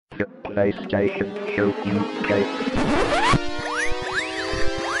to PlayStation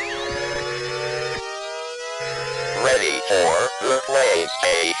Ready for the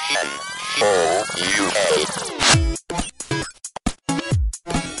PlayStation Show UK.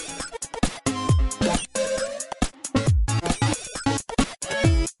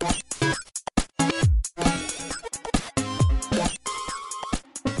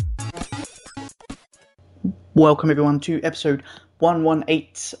 Welcome everyone to episode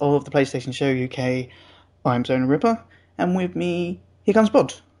 118 of the PlayStation Show UK. I'm Zona Ripper, and with me, here comes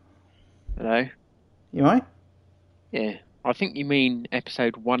Bod. Hello. You alright? Yeah, I think you mean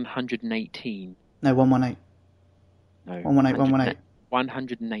episode 118. No, 118. No, 118.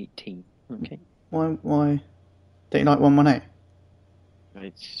 118. Okay. Why don't you like 118?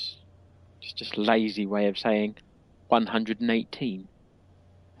 It's just a lazy way of saying 118.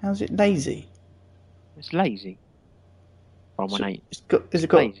 How's it lazy? It's lazy. 118. Is it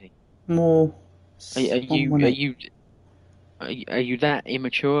got lazy. More? Are you that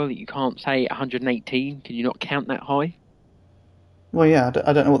immature that you can't say 118? Can you not count that high? Well, yeah,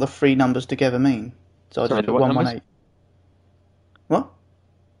 I don't know what the three numbers together mean, so I Sorry, just the put what 118. What?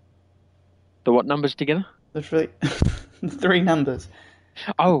 The what numbers together? The three, the three numbers.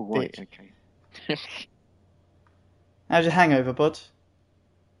 Oh, right, Bitch. okay. How's your hangover, Bod?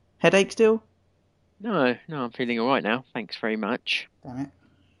 Headache still? No, I'm feeling alright now. Thanks very much. Damn it.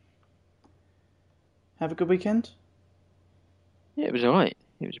 Have a good weekend? Yeah, it was alright.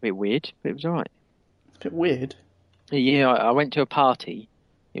 It was a bit weird, but it was alright. It's a bit weird. Yeah, I went to a party.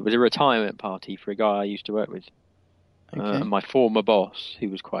 It was a retirement party for a guy I used to work with. Okay. And my former boss, who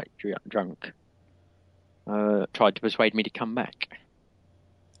was quite drunk, tried to persuade me to come back.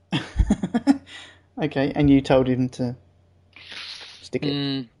 Okay, and you told him to stick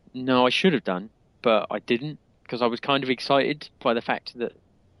it? No, I should have done, but I didn't, because I was kind of excited by the fact that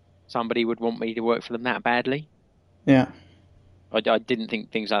somebody would want me to work for them that badly. Yeah. I didn't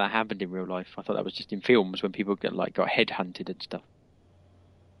think things like that happened in real life. I thought that was just in films when people got headhunted and stuff.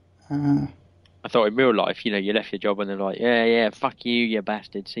 I thought in real life, you left your job and they're like, yeah, fuck you, you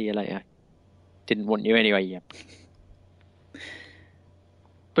bastard, see you later. Didn't want you anyway, yeah.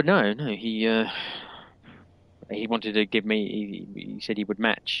 But no, he wanted to give me. He said he would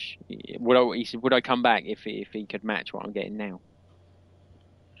match. He said, would I come back if he could match what I'm getting now,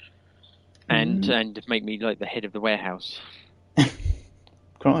 and make me like the head of the warehouse.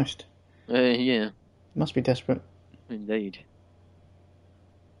 Christ. Yeah. Must be desperate. Indeed.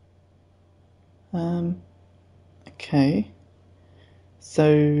 Okay.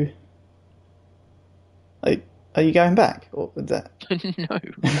 So, are you going back, or was that? No.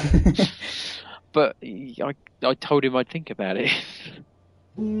 But I told him I'd think about it.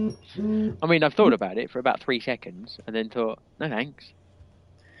 I mean, I've thought about it for about 3 seconds, and then thought, no thanks.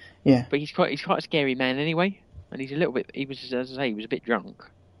 Yeah. But he's quite a scary man anyway, and he's a little bit. He was, as I say, he was a bit drunk,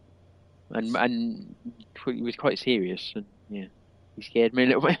 and he was quite serious, and yeah, he scared me a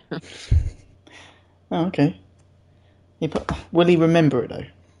little bit. Oh, okay. Will he remember it though?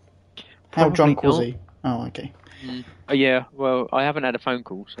 How Probably drunk was not. he? Oh, okay. Oh yeah. Well, I haven't had a phone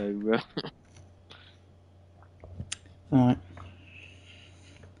call, so. All right.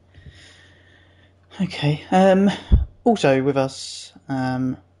 Okay. Also with us,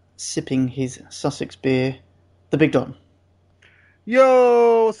 sipping his Sussex beer, the Big Don.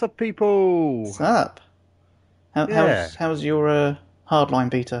 Yo, what's up, people? What's up? How's your HardLine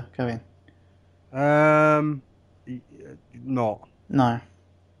beta going? Not. No.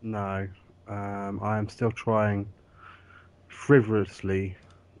 I am still trying frivolously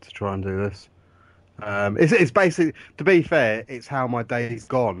to try and do this. It's basically, to be fair, it's how my day's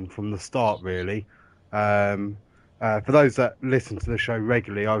gone from the start, really. For those that listen to the show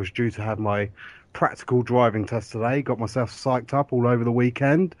regularly, I was due to have my practical driving test today. Got myself psyched up all over the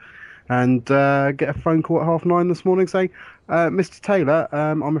weekend, and get a phone call at 9:30 this morning saying, Mr. Taylor,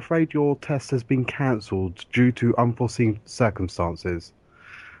 I'm afraid your test has been cancelled due to unforeseen circumstances.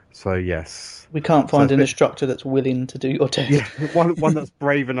 So yes, We can't find an instructor that's willing to do your test. Yeah, one that's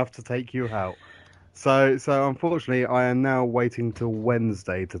brave enough to take you out. So unfortunately, I am now waiting till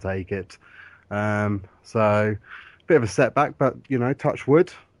Wednesday to take it. So bit of a setback, but touch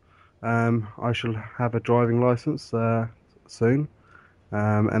wood. I shall have a driving license soon,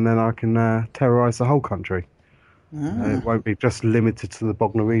 and then I can terrorise the whole country. It won't be just limited to the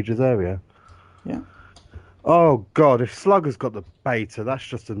Bognor Regis area. Yeah. Oh God, if Slugger's got the beta, that's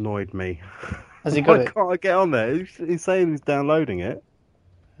just annoyed me. Has he got Why it? can't I get on there? He's saying he's downloading it.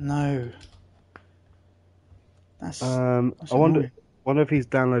 No. That's I wonder if he's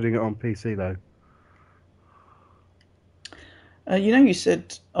downloading it on PC though. You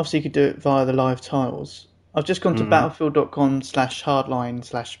said obviously you could do it via the live tiles. I've just gone to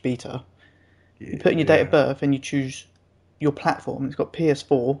battlefield.com/hardline/beta. You put in your date of birth and you choose your platform. It's got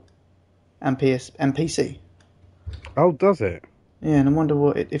PS4 and PC. Oh, does it? Yeah, and I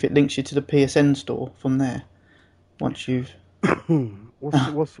wonder if it links you to the PSN store from there. Once you've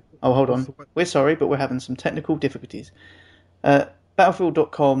What's oh, hold what's on. We're sorry, but we're having some technical difficulties.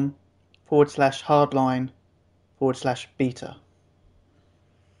 Battlefield.com/hardline/beta.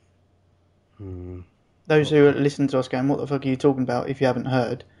 Those who are listening to us going, what the fuck are you talking about, if you haven't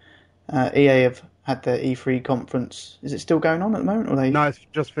heard, EA have had their E3 conference. Is it still going on at the moment? Or No, it's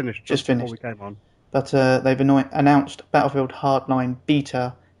just finished. Just before finished. we came on. But they've announced Battlefield Hardline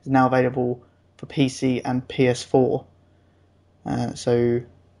Beta is now available for PC and PS4. So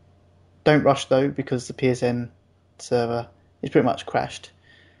don't rush though, because the PSN server is pretty much crashed.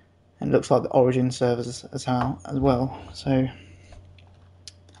 And it looks like the Origin servers as well. So,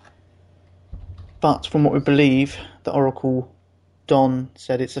 but from what we believe, the Oracle Don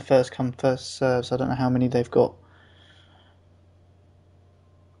said it's a first come first serve. So I don't know how many they've got,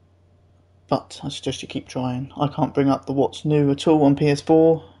 but I suggest you keep trying. I can't bring up the what's new at all on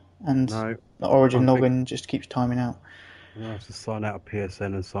PS4, and No, the Origin login just keeps timing out. I'm gonna have to sign out of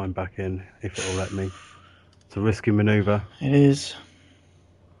PSN and sign back in if it'll let me. It's a risky manoeuvre. It is.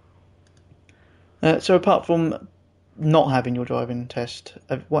 So apart from not having your driving test,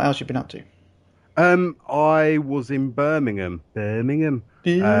 what else have you been up to? I was in Birmingham. Birmingham?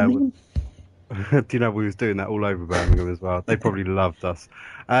 Do you know we was doing that all over Birmingham as well? They probably loved us.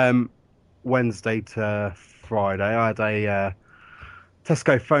 Wednesday to Friday, I had a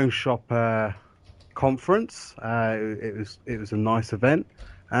Tesco phone shop conference. It was a nice event,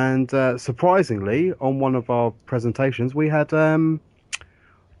 and surprisingly, on one of our presentations, we had John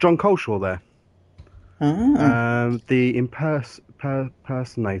Coleshaw there. The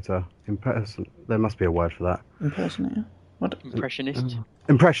impersonator. There must be a word for that. Impersonator? What? Impressionist.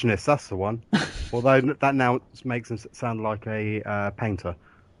 Impressionist, that's the one. Although that now makes him sound like a painter.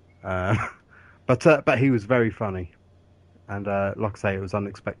 But he was very funny, and like I say, it was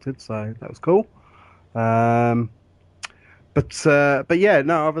unexpected, so that was cool. But yeah,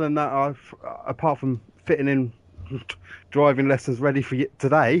 no. Other than that, apart from fitting in driving lessons ready for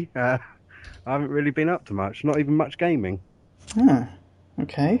today, I haven't really been up to much. Not even much gaming.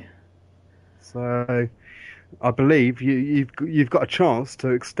 Okay. So I believe you've got a chance to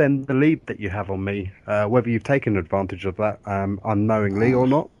extend the lead that you have on me, whether you've taken advantage of that unknowingly or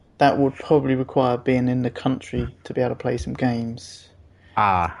not. That would probably require being in the country to be able to play some games.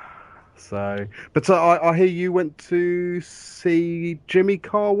 So, but I hear you went to see Jimmy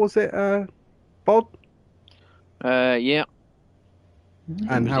Carr, was it, Bod? Yeah.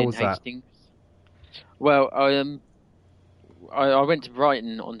 And how was that? Well, I went to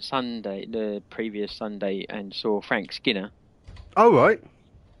Brighton on Sunday, the previous Sunday, and saw Frank Skinner. Oh, right.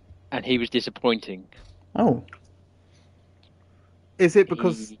 And he was disappointing. Oh. Is it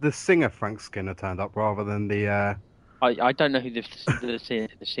because the singer Frank Skinner turned up rather than the... I don't know who the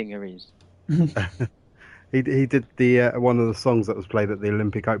singer is. He did the one of the songs that was played at the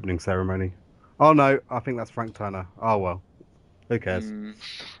Olympic opening ceremony. Oh, no, I think that's Frank Turner. Oh, well. Who cares?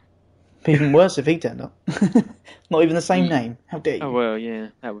 Even worse if he turned up. Not even the same name. How dare you? Oh, well, yeah,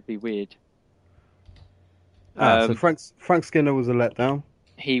 that would be weird. So Frank Skinner was a letdown.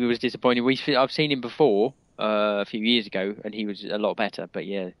 He was disappointing. I've seen him before, a few years ago, and he was a lot better. But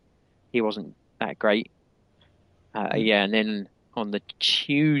yeah, he wasn't that great. Yeah, and then on the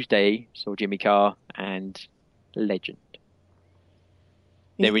Tuesday, saw Jimmy Carr and legend.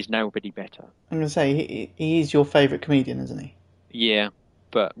 There is nobody better. I'm going to say, he is your favourite comedian, isn't he? Yeah,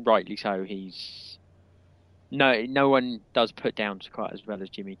 but rightly so. He's... No one does put down quite as well as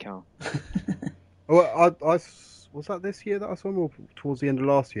Jimmy Carr. Well, I was that this year that I saw him, or towards the end of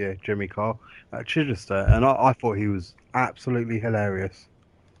last year, Jimmy Carr at Chichester, and I thought he was absolutely hilarious.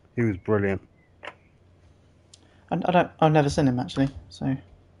 He was brilliant. I've never seen him actually, so.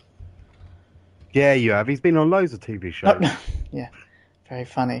 Yeah, you have. He's been on loads of TV shows. Oh, yeah, very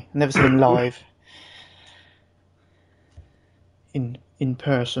funny. I've never seen him live. In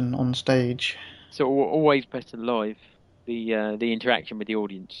person on stage. So always better live. The interaction with the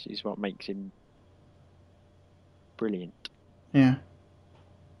audience is what makes him brilliant. Yeah.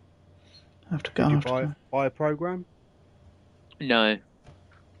 I have to go. Did you buy a program? No.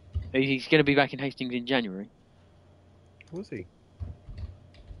 He's going to be back in Hastings in January. Was he?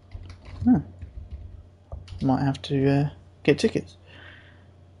 Might have to get tickets.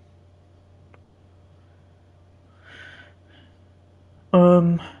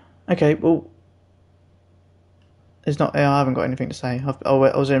 Okay, well, It's not. I haven't got anything to say. I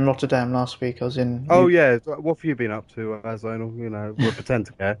was in Rotterdam last week. I was in. Oh yeah, what have you been up to, Zonal? You know, we'll pretend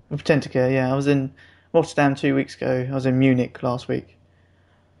to care. With Potentica, yeah. I was in Rotterdam 2 weeks ago. I was in Munich last week.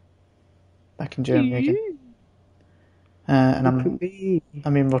 Back in Germany again. And Look at me.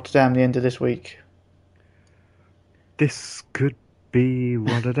 I'm in Rotterdam the end of this week. This could be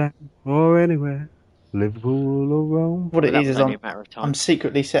Rotterdam or anywhere, Liverpool or Rome. What it That is was is only a matter of time. I'm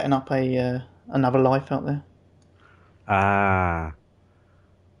secretly setting up a another life out there. Ah,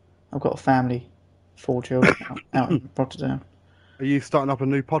 I've got a family, 4 children out in Rotterdam. are you starting up a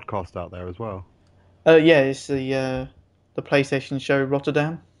new podcast out there as well? Yeah, it's the PlayStation show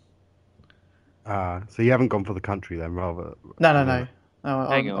Rotterdam. Ah, so you haven't gone for the country then, rather? No.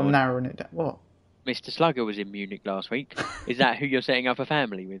 Hang I'm on. narrowing it down. What? Mr. Slugger was in Munich last week. Is that who you're setting up a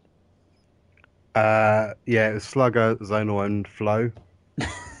family with? Yeah, it was Slugger, Zonal, and Flo.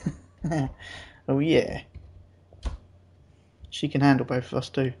 Oh yeah. She can handle both of us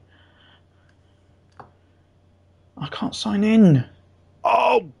too. I can't sign in.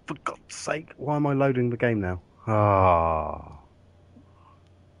 Oh, for God's sake! Why am I loading the game now? Ah.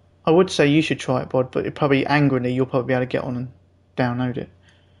 I would say you should try it, Bod, but probably angrily you'll probably be able to get on and download it.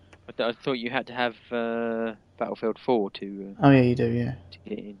 I thought you had to have Battlefield 4 to Oh yeah, you do. Yeah,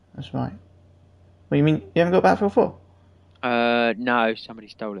 get in. that's right. What you mean? You haven't got Battlefield 4? No, somebody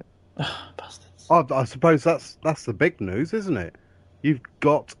stole it. Bastards. Oh, I suppose that's the big news, isn't it? You've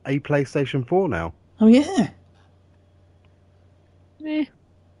got a PlayStation 4 now. Oh yeah. Meh.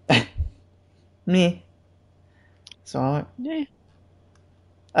 Me. It's alright. Yeah.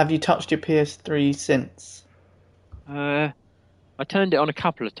 Have you touched your PS3 since? I turned it on a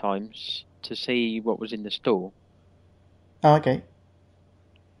couple of times to see what was in the store. Oh, okay.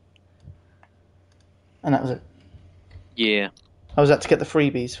 And that was it. Yeah. I was that to get the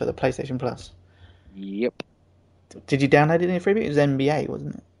freebies for the PlayStation Plus. Yep. Did you download any freebie? It was NBA,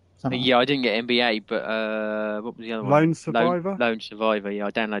 wasn't it? Something like Yeah, I didn't get NBA, but what was the other one? Lone Survivor? Lone Survivor, yeah,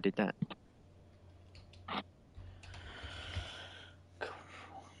 I downloaded that.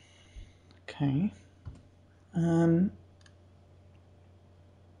 Okay.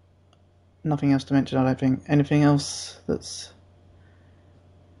 Nothing else to mention, I don't think. Anything else that's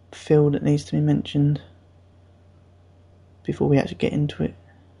Phil that needs to be mentioned before we actually get into it?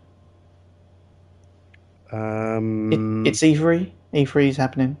 It's E3. E3 is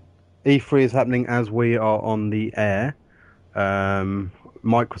happening. E3 is happening as we are on the air.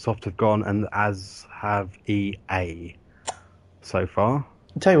 Microsoft have gone, and as have EA so far.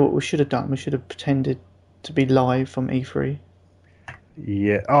 I'll tell you what we should have done. We should have pretended to be live from E3.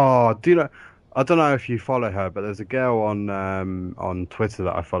 Yeah. Oh, do you know? I don't know if you follow her, but there's a girl on Twitter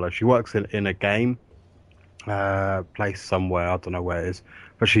that I follow. She works in a game place somewhere. I don't know where it is,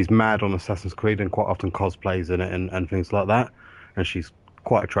 but she's mad on Assassin's Creed and quite often cosplays in it and things like that. And she's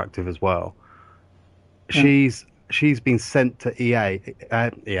quite attractive as well. Yeah. She's been sent to EA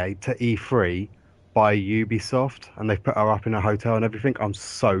to E3 by Ubisoft, and they've put her up in a hotel and everything. I'm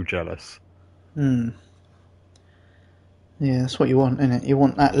so jealous. Yeah, that's what you want, innit? You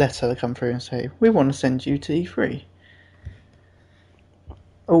want that letter to come through and say, we want to send you to E3.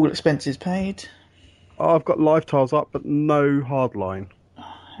 All expenses paid. Oh, I've got live tiles up, but no HardLine.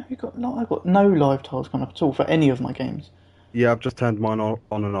 I've got no live tiles coming up at all for any of my games. Yeah, I've just turned mine on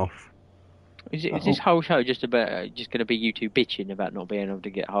and off. Is this whole show just going to be you two bitching about not being able to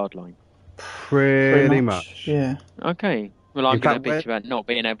get Hardline? Pretty much. Yeah. Okay. Well, I'm In going fact, to bitch about not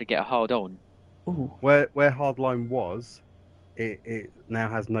being able to get a hard on. Ooh. Where HardLine was, it now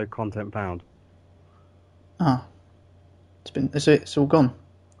has no content found. Ah. It's all gone.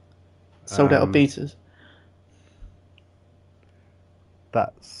 Sold out of betas.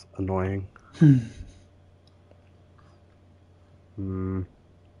 That's annoying.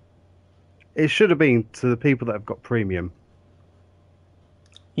 It should have been to the people that have got premium.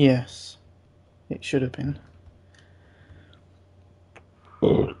 Yes. It should have been.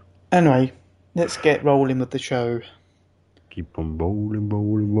 Anyway, let's get rolling with the show. Keep on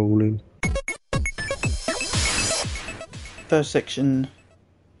rolling. First section,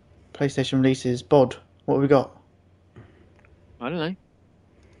 PlayStation releases. Bod, what have we got? I don't know.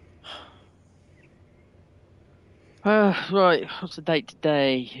 Right, what's the date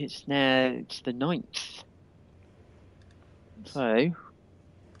today? It's the 9th. So,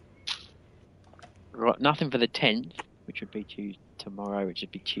 right, nothing for the 10th, which would be tomorrow, which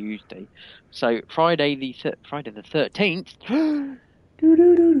would be Tuesday. So Friday the 13th.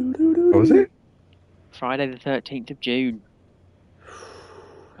 What was it? Friday the 13th of June.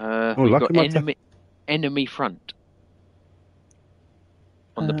 Oh, we've lucky got my Enemy Front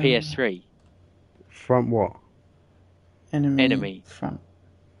on the PS3. Front what? Enemy. Front.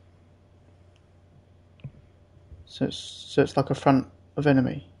 So it's like a front of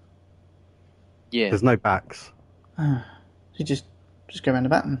enemy. Yeah. There's no backs. You just go around the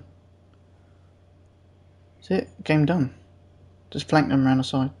back then. That's it. Game done. Just flank them around the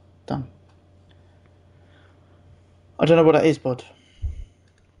side. Done. I don't know what that is, bud.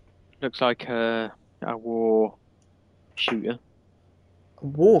 Looks like a war shooter. A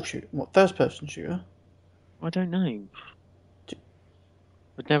war shooter? What, first-person shooter? I don't know.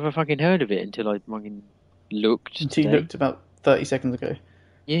 I'd never fucking heard of it until I fucking looked. Until you looked about 30 seconds ago.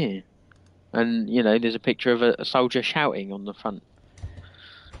 Yeah. And, there's a picture of a soldier shouting on the front.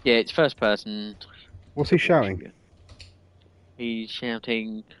 Yeah, it's first person. What's he shouting? Shooter. He's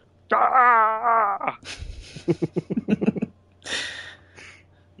shouting... Ah!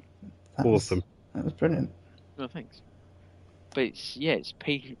 Awesome. That was brilliant. Well, thanks. But it's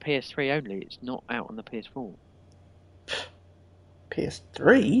PS3 only. It's not out on the PS4.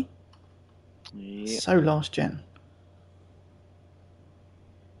 PS3? Yeah. So last gen.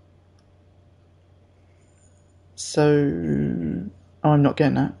 So I'm not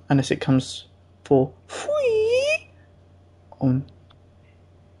getting that unless it comes for free on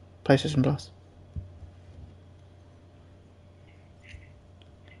PlayStation Plus.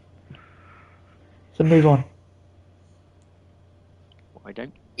 So move on. Why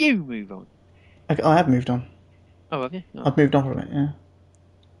don't you move on? Okay, I have moved on. Oh, have you? Oh, I've moved on from it, yeah.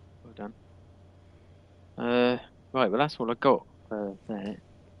 well done. Right, well that's all I got for that.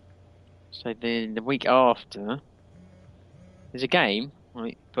 So then the week after, there's a game,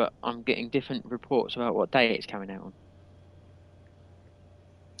 right? But I'm getting different reports about what day it's coming out on.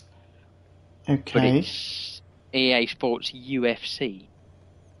 But Okay. it's EA Sports UFC,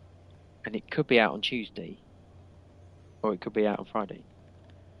 and it could be out on Tuesday, or it could be out on Friday.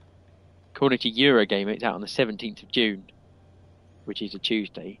 According to Eurogamer, it's out on the 17th of June, which is a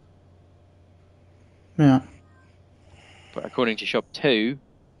Tuesday. Yeah. But according to Shop 2,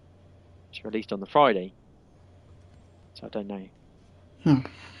 it's released on the Friday. So I don't know.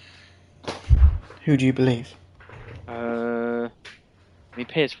 Who do you believe? I mean,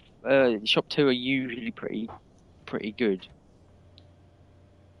 Shop 2 are usually pretty good.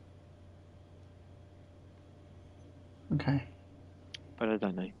 Okay. But I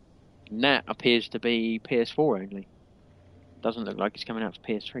don't know. And that appears to be PS4 only. Doesn't look like it's coming out for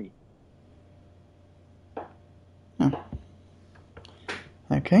PS3.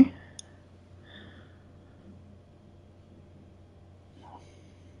 Okay.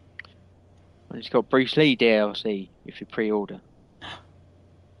 And it's got Bruce Lee DLC if you pre-order.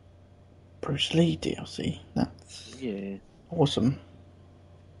 Bruce Lee DLC. That's awesome.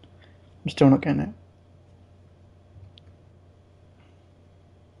 I'm still not getting it.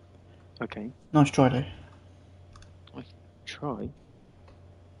 Okay. Nice try though. I try.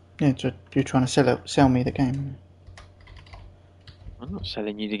 Yeah, you're trying to sell me the game. I'm not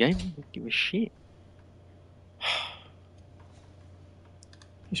selling you the game. I don't give a shit.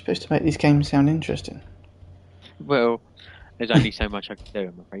 You're supposed to make these games sound interesting. Well, there's only so much I can do,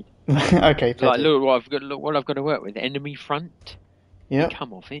 I'm afraid. Okay. Like, look what I've got to work with. Enemy front. Yeah.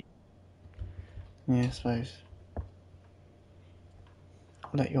 Come off it. Yeah, I suppose.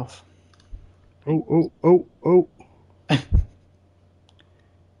 I'll let you off. Oh.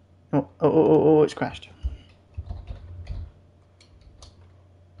 Oh, it's crashed.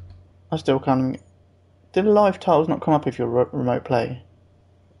 I still can't... Did the live tiles not come up if you're remote play?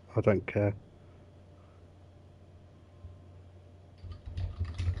 I don't care.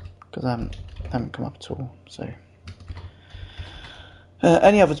 Because I haven't come up at all, so...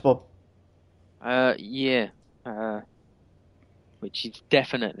 any others, Bob? Yeah. Which is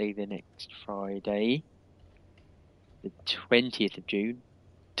definitely the next Friday. The 20th of June.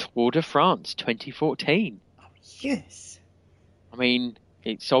 Tour de France 2014. Oh, yes. I mean,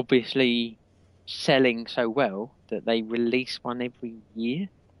 it's obviously selling so well that they release one every year.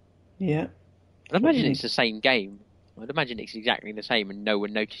 Yeah. I'd imagine it's the same game. I'd imagine it's exactly the same and no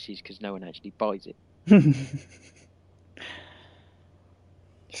one notices because no one actually buys it.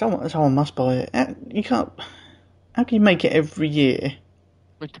 Someone must buy it. You can't... How can you make it every year?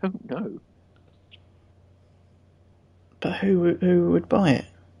 I don't know. But who would buy it?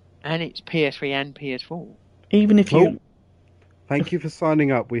 And it's PS3 and PS4. Even if you... Thank you for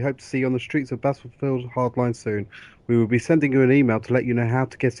signing up. We hope to see you on the streets of Battlefield Hardline soon. We will be sending you an email to let you know how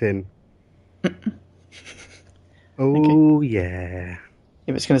to get in. Oh, yeah.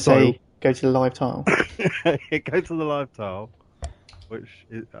 If it's going to say, go to the live tile. Go to the live tile, which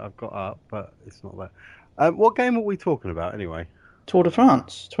I've got up, but it's not there. What game are we talking about, anyway? Tour de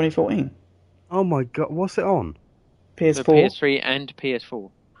France 2014. Oh, my God. What's it on? For PS4. PS3 and PS4.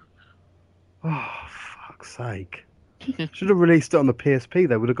 Oh, fuck's sake. Should have released it on the PSP.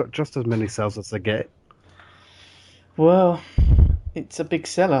 They would have got just as many sales as they get. Well, it's a big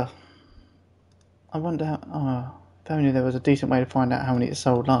seller. I wonder how... Oh, if only there was a decent way to find out how many it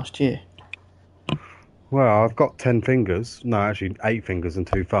sold last year. Well, I've got 10 fingers. No, actually 8 fingers and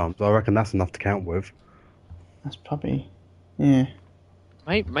 2 thumbs. I reckon that's enough to count with. That's probably... Yeah.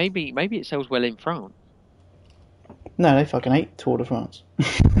 Maybe it sells well in France. No, they fucking hate Tour de France.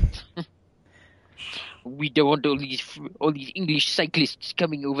 We don't want all these English cyclists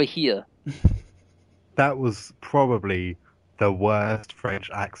coming over here. That was probably the worst French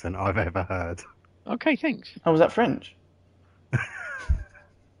accent I've ever heard. Okay, thanks. Oh, was that French? I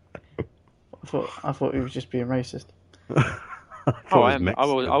thought he was just being racist. I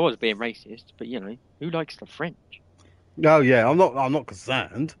was being racist, but you know, who likes the French? Oh yeah, I'm not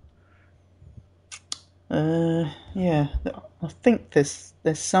concerned. Yeah, I think there's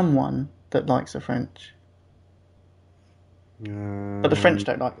someone that likes the French, but the French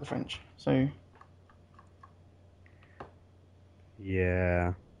don't like the French. So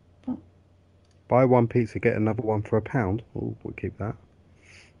yeah, buy one pizza, get another one for £1. Oh, we'll keep that.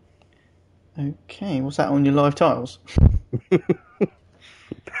 okay, what's that on your live tiles?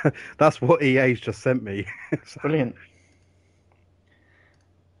 That's what EA's just sent me. Brilliant.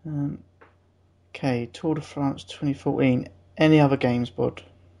 Okay, Tour de France 2014. Any other games, bud?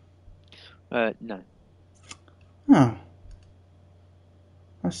 No. Oh,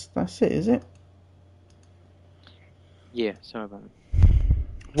 that's it, is it? Yeah, sorry about it.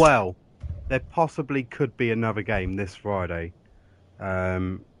 Well, there possibly could be another game this Friday.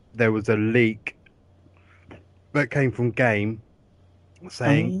 There was a leak that came from Game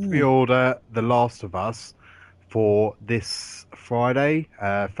saying pre-order The Last of Us for this Friday,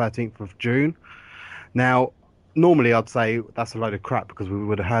 13th of June. Now, normally I'd say that's a load of crap because we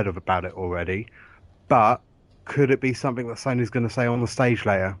would have heard about it already. But could it be something that Sony's going to say on the stage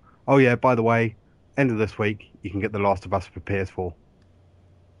later? Oh yeah, by the way, end of this week, you can get The Last of Us for PS4.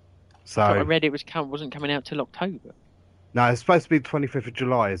 So I read it wasn't coming out till October. No, it's supposed to be the 25th of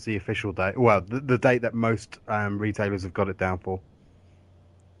July is the official date. Well, the date that most retailers have got it down for.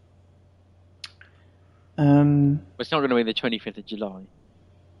 It's not going to be the 25th of July.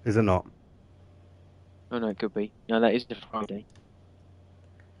 Is it not? Oh no, it could be. No, that is the Friday.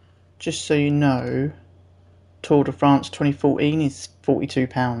 Just so you know, Tour de France 2014 is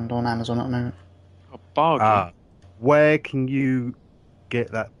 £42 on Amazon at the moment. Oh, bargain. Where can you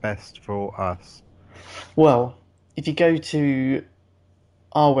get that best for us? Well, if you go to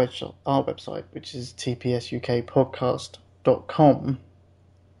our website, which is tpsukpodcast.com,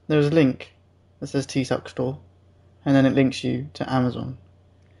 there's a link that says TPSUK Store, and then it links you to Amazon.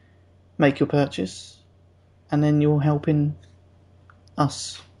 Make your purchase, and then you're helping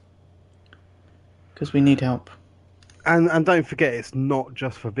us, because we need help. And don't forget, it's not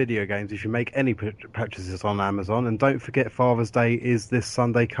just for video games. If you make any purchases on Amazon, and don't forget Father's Day is this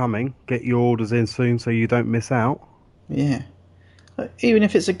Sunday coming. Get your orders in soon so you don't miss out. Yeah. Even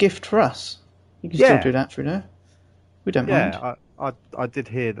if it's a gift for us, you can still do that through there. We don't mind. I did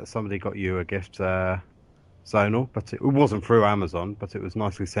hear that somebody got you a gift, Zonal, but it wasn't through Amazon, but it was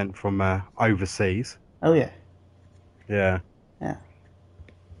nicely sent from overseas. Oh, yeah. Yeah. Yeah.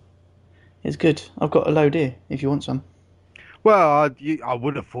 It's good. I've got a load here, if you want some. Well, I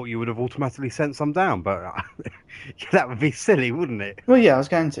would have thought you would have automatically sent some down, but that would be silly, wouldn't it? Well, yeah, I was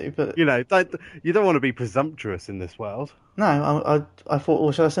going to, but... You know, you don't want to be presumptuous in this world. No, I thought,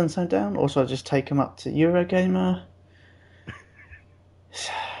 well, should I send some down? Or should I just take them up to Eurogamer?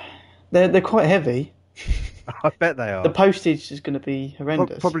 They're quite heavy. I bet they are. The postage is going to be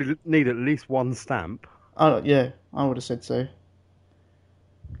horrendous. Probably need at least one stamp. Oh, yeah, I would have said so.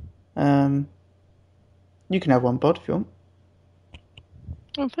 You can have one, Bod, if you want.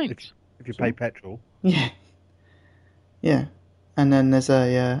 Oh, thanks. If you pay petrol. Yeah. Yeah. And then there's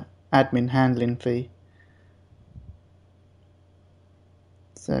a admin handling fee.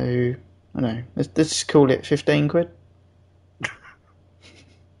 So, I don't know. Let's just call it 15 quid.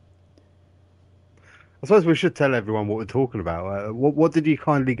 I suppose we should tell everyone what we're talking about. What did you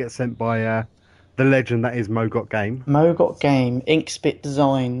kindly get sent by the legend that is Mogot Game? Mogot Game, Inkspit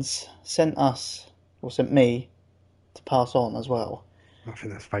Designs, sent me to pass on as well. I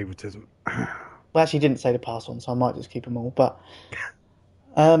think that's favouritism. Well, actually, he didn't say to pass on, so I might just keep them all. But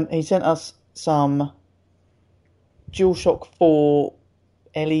he sent us some DualShock 4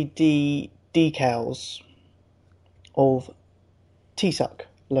 LED decals of TPSUK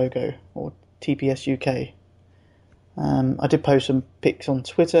logo, or TPSUK. I did post some pics on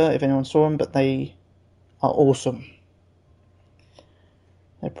Twitter if anyone saw them, but they are awesome.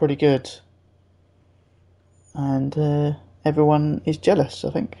 They're pretty good. And everyone is jealous, I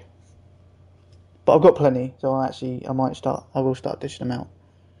think. But I've got plenty, so I will start dishing them out.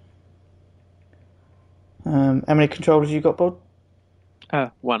 How many controllers you got, Bod?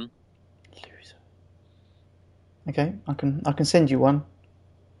 One. Loser. Okay, I can send you one.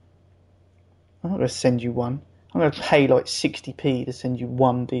 I'm not going to send you one. I'm going to pay like 60p to send you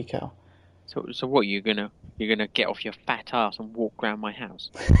one decal. So what, you're gonna get off your fat ass and walk around my house?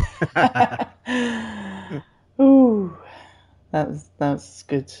 Ooh, that's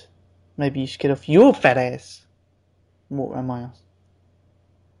good. Maybe you should get off your fat ass and walk around my house.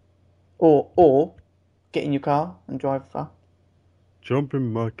 Or get in your car and drive up. Jump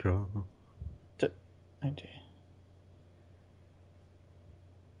in my car. Oh dear.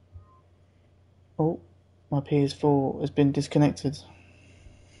 Oh, my PS4 has been disconnected.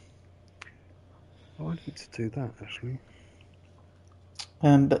 Oh, I need to do that actually.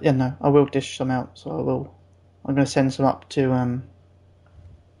 But yeah, no, I will dish some out. So I will. I'm going to send some up to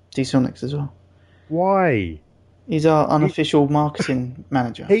D-Sonics as well. Why? He's our unofficial marketing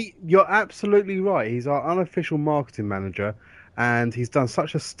manager. You're absolutely right. He's our unofficial marketing manager, and he's done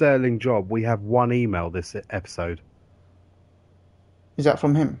such a sterling job. We have one email this episode. Is that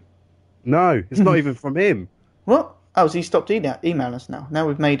from him? No, it's not even from him. What? Oh, so he stopped emailing us now. Now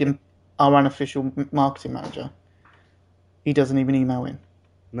we've made him our unofficial marketing manager. He doesn't even email in.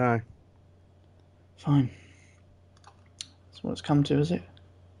 No. Fine. That's what it's come to, is it?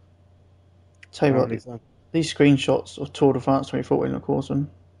 Tell you what, these screenshots of Tour de France 2014 look awesome.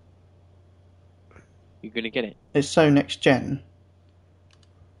 You're gonna get it. It's so next gen.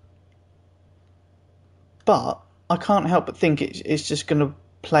 But I can't help but think it's just going to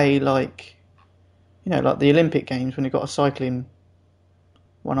play like, like the Olympic Games when you've got a cycling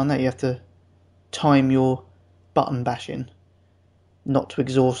one on there. You have to time your button bashing not to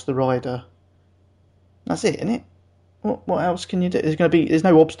exhaust the rider. That's it, isn't it? What else can you do? There's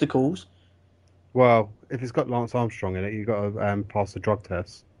no obstacles. Well, if it's got Lance Armstrong in it, you've got to pass the drug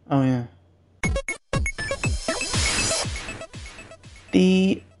test. Oh, yeah.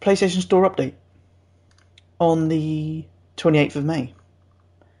 The PlayStation Store update. On the 28th of May,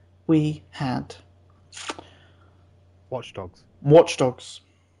 we had Watch Dogs.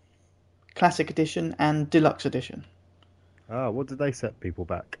 Classic Edition and Deluxe Edition. What did they set people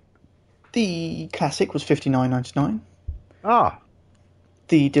back? The Classic was $59.99.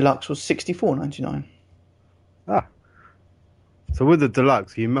 The Deluxe was $64.99. So with the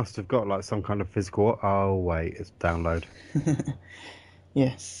Deluxe, you must have got like some kind of physical... Oh, wait, it's download.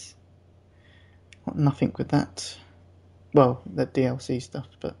 Yes. Nothing with that. Well, the DLC stuff,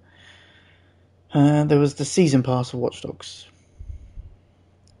 but... there was the Season Pass of Watch Dogs.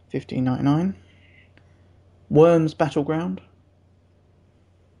 $15.99. Worms Battleground.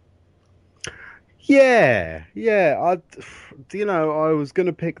 Yeah. I was going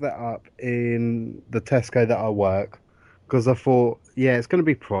to pick that up in the Tesco that I work because I thought, it's going to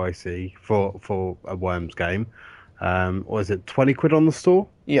be pricey for a Worms game. Or is it 20 quid on the store?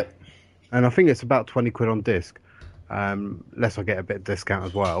 Yep. And I think it's about 20 quid on disc, unless I get a bit of discount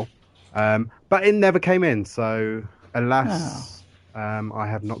as well. But it never came in, so alas, I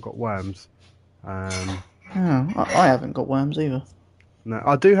have not got Worms. I haven't got Worms either. No,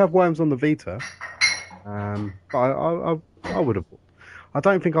 I do have Worms on the Vita, but I would have. I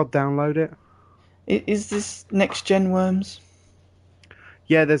don't think I'll download it. Is this next gen Worms?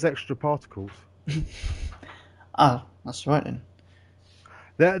 Yeah, there's extra particles. Oh, that's right then.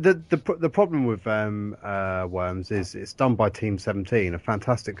 The problem with Worms is it's done by Team 17, a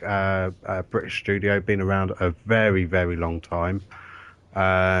fantastic British studio, been around a very, very long time.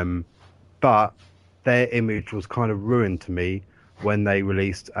 But their image was kind of ruined to me when they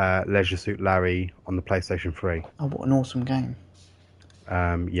released Leisure Suit Larry on the PlayStation 3. Oh, what an awesome game.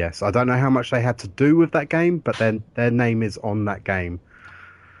 Yes, I don't know how much they had to do with that game, but then their name is on that game.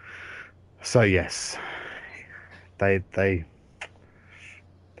 So yes, they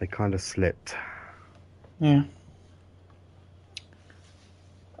kind of slipped. Yeah.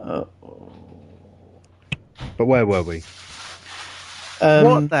 But where were we?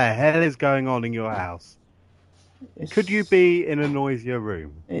 What the hell is going on in your house? Could you be in a noisier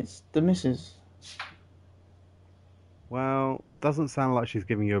room? It's the missus. Well, doesn't sound like she's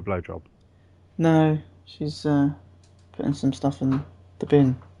giving you a blowjob. No, she's putting some stuff in the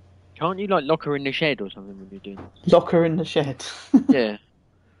bin. Can't you lock her in the shed or something when you're doing that? Lock her in the shed. Yeah.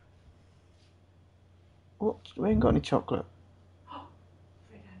 What? We ain't got any chocolate.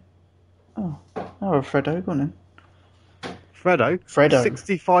 Oh, Freddo, go on then. Freddo?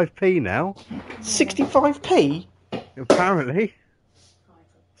 65p now. 65p? Apparently.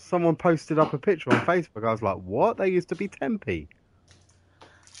 someone posted up a picture on Facebook. I was like, what? They used to be 10p.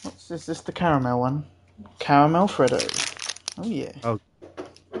 What's this? Is this the caramel one? Caramel Freddo. Oh yeah. Oh.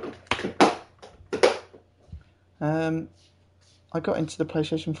 I got into the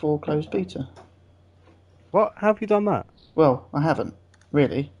PlayStation 4 closed beta. What? How have you done that? Well, I haven't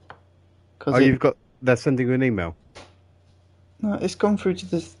really. Oh, you've got. They're sending you an email. No, it's gone through to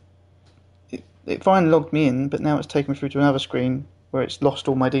this. It finally logged me in, but now it's taken me through to another screen where it's lost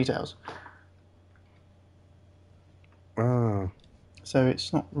all my details. Ah. So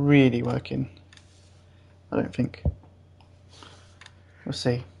it's not really working. I don't think. We'll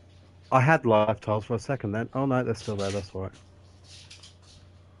see. I had live tiles for a second then. Oh no, they're still there. That's all right.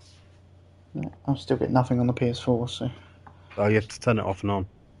 Yeah, I'll still get nothing on the PS4, so. Oh, you have to turn it off and on.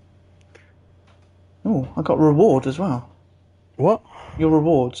 Oh, I got a reward as well. What? Your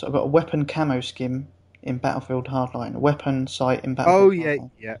rewards. I got a weapon camo skin in Battlefield Hardline, a weapon sight in Oh Battlefield yeah,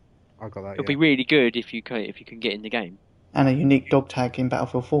 Hardline, yeah. I got that. It'll be really good if you can get in the game. and a unique dog tag in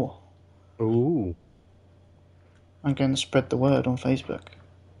Battlefield 4. Ooh. I'm going to spread the word on Facebook.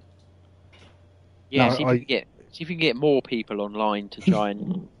 Yeah, No, see if you can get more people online to try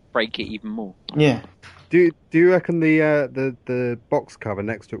and break it even more. Yeah. Do you reckon the box cover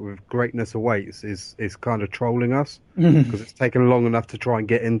next to it with "Greatness Awaits" is kind of trolling us because it's taken long enough to try and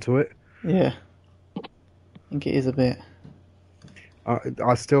get into it? Yeah. I think it is a bit.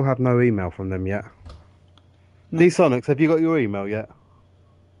 I still have no email from them yet. No. D-Sonics, have you got your email yet?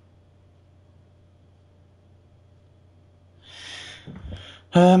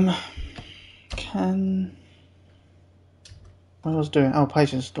 What I was doing? Oh,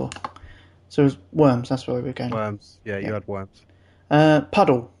 PlayStation Store. So it was Worms. That's where we were going. Worms. Yeah, you had Worms.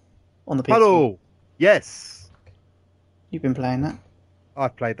 Puddle on the PS4. Puddle. Yes. You've been playing that.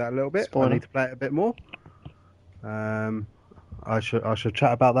 I've played that a little bit. Spoiler. I need to play it a bit more. I should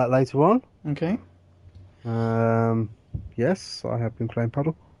chat about that later on. Okay. Yes, I have been playing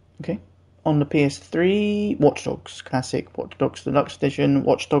Puddle. Okay. On the PS3, Watch Dogs Classic, Watch Dogs Deluxe Edition,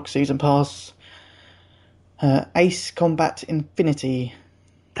 Watch Dogs Season Pass, Ace Combat Infinity.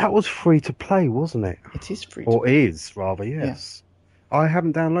 That was free to play, wasn't it? It is free. Or is, rather, yes. Yeah. I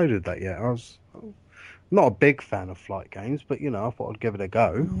haven't downloaded that yet. I was not a big fan of flight games, but, I thought I'd give it a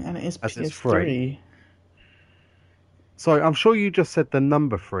go. And it is as PS3. it's free. So I'm sure you just said the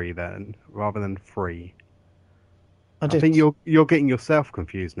number 3 then, rather than free. I think you're getting yourself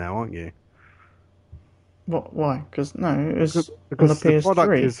confused now, aren't you? What? Why? Because no, it was because on the PS3. The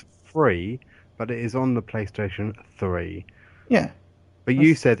product is free, but it is on the PlayStation 3. Yeah. But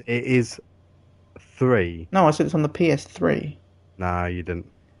you said it is 3. No, I said it's on the PS3. No, you didn't.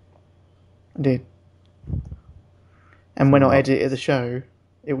 I did. And when I edit the show,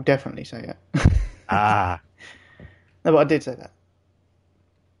 it will definitely say it. Ah. No, but I did say that.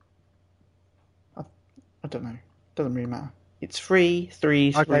 I don't know. Doesn't really matter. It's free.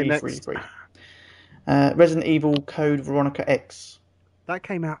 Free. Resident Evil Code Veronica X. That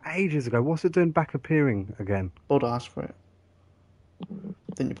came out ages ago. What's it doing back appearing again? Bod asked for it.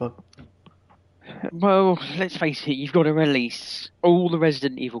 Didn't you, Bod? Well, let's face it, you've got to release all the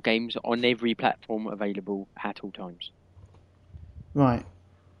Resident Evil games on every platform available at all times. Right.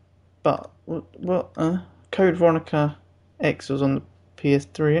 But, Code Veronica X was on the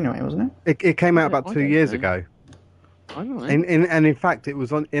PS3 anyway, wasn't it? It came out about 2 years ago. I don't know. And in fact, it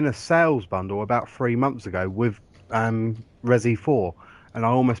was in a sales bundle about 3 months ago with Resi 4. And I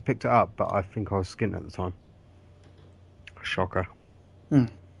almost picked it up, but I think I was skint at the time. Shocker.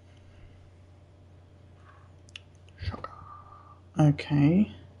 Shocker.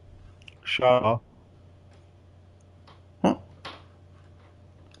 Okay. Shocker. What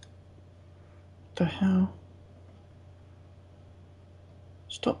the hell?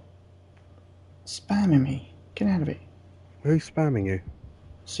 Stop spamming me. Get out of it. Who's spamming you?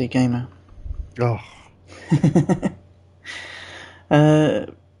 C Gamer. Oh.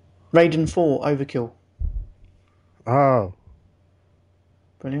 Raiden 4 Overkill. Oh.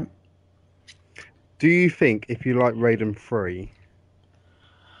 Brilliant. Do you think if you like Raiden 3...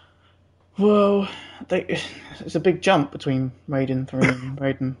 Well, it's a big jump between Raiden 3 and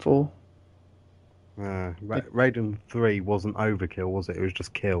Raiden 4. Raiden 3 wasn't overkill, was it? It was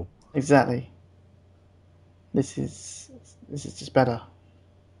just kill. Exactly. This is just better.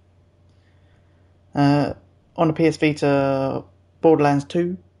 On the PS Vita, Borderlands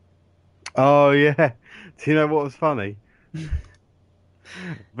 2. Oh, yeah. Do you know what was funny?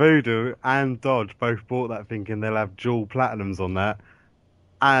 Voodoo and Dodge both bought that thinking they'll have dual platinums on that,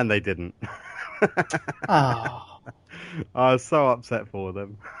 and they didn't. Oh. I was so upset for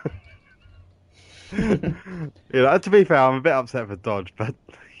them. To be fair, I'm a bit upset for Dodge, but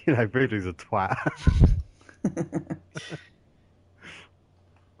You know, Voodoo's a twat.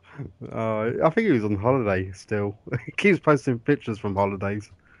 I think he was on holiday still. He keeps posting pictures from holidays.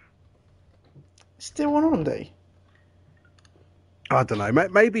 Still on holiday. I don't know.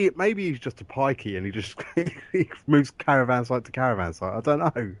 Maybe he's just a pikey and he just he moves caravan site to caravan site. I don't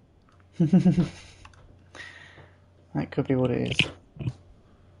know. That could be what it is.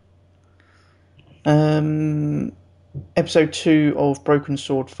 Episode 2 of Broken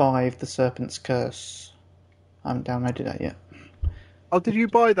Sword 5, The Serpent's Curse. I haven't downloaded that yet. Oh, did you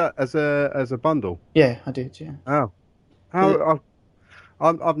buy that as a bundle? Yeah, I did, yeah. Oh,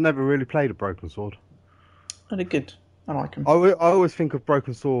 I've never really played a Broken Sword. Oh, they're good. I like them. I always think of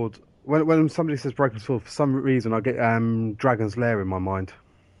Broken Sword when somebody says Broken Sword, for some reason I get Dragon's Lair in my mind.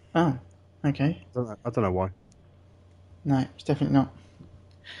 Oh, okay. I don't know why. No, it's definitely not.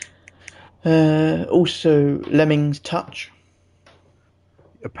 Also, Lemmings Touch.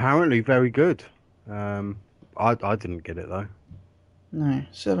 Apparently very good. I didn't get it though. No,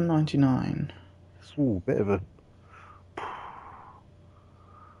 $7.99. It's a bit of a.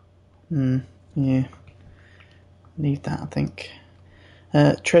 Yeah. Need that, I think.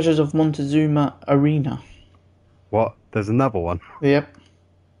 Treasures of Montezuma Arena. What? There's another one. Yep.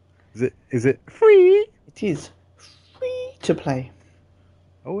 Is it free? It is free to play.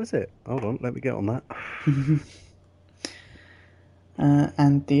 Oh, is it? Hold on, let me get on that.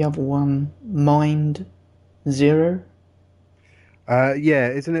 And the other one, Mind Zero. Yeah,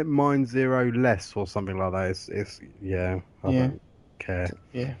 isn't it Mind Zero Less or something like that? It's yeah. I don't care.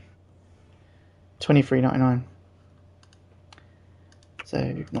 Yeah. $23.99.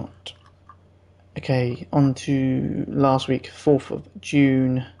 So not okay. On to last week, 4th of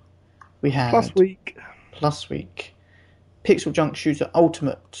June. We had Plus week. Pixel Junk Shooter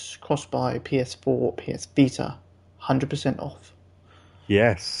Ultimate cross-buy PS4, PS Vita, 100% off.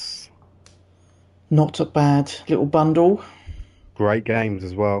 Yes. Not a bad little bundle. Great games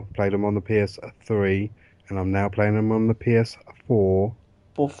as well. Played them on the PS3, and I'm now playing them on the PS4.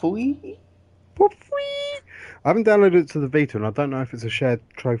 For free? For free! I haven't downloaded it to the Vita, and I don't know if it's a shared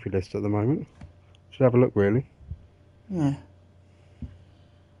trophy list at the moment. Should have a look, really. Yeah.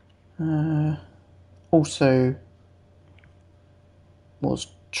 Also, was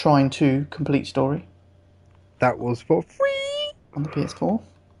trying to complete story That was for free! on the PS4.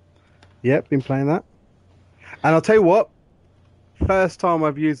 Yep, been playing that. And I'll tell you what, first time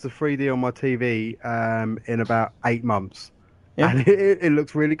I've used the 3D on my TV in about 8 months. Yeah. And it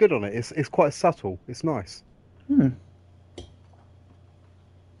looks really good on it. It's quite subtle. It's nice.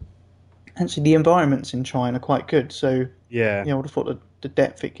 Actually, the environments in China are quite good, so Yeah. I would have thought the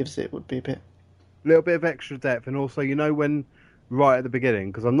depth it gives it would be a bit. Little bit of extra depth, and also, when right at the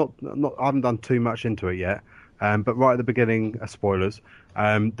beginning, because I haven't done too much into it yet, but right at the beginning, spoilers,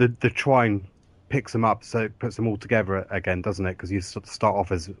 the trine picks them up, so it puts them all together again, doesn't it? Because you start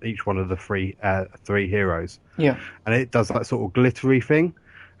off as each one of the three heroes. Yeah. And it does that sort of glittery thing,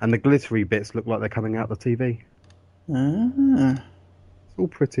 and the glittery bits look like they're coming out the TV. Ah, It's all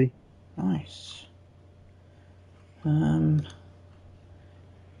pretty. nice.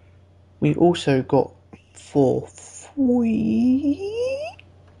 We also got for free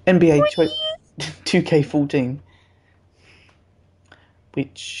NBA 2K14,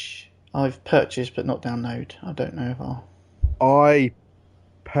 which I've purchased but not download. I don't know if I'll. I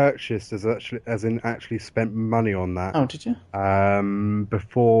purchased as in actually spent money on that. Oh, did you?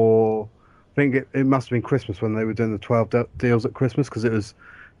 Before, I think it must have been Christmas when they were doing the 12 deals at Christmas, because it was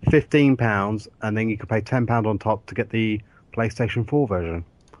 £15 and then you could pay £10 on top to get the PlayStation 4 version.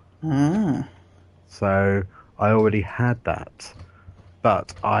 Ah. So I already had that,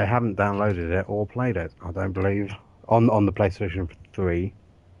 but I haven't downloaded it or played it, I don't believe, on the PlayStation 3.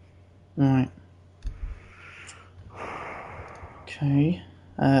 Right. Okay.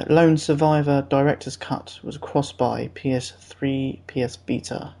 Lone Survivor Director's Cut was a cross-buy PS3, PS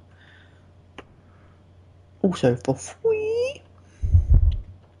Vita. Also for free.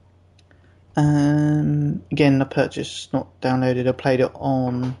 Again, I purchased, not downloaded. I played it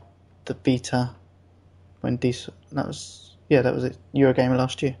on the Vita when that was it. Eurogamer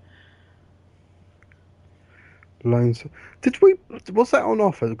last year. Was that on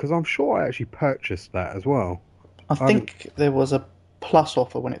offer? Because I'm sure I actually purchased that as well. I think there was a plus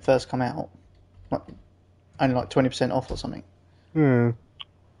offer when it first came out, only like 20% off or something. Yeah.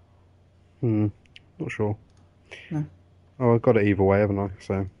 Not sure. No. Oh, I got it either way, haven't I?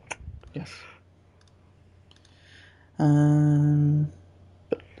 So. Yes.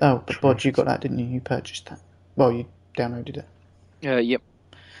 But Bod, you got that, didn't you? You purchased that. Well, you downloaded it. Yep.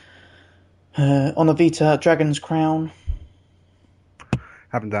 On the Vita, Dragon's Crown.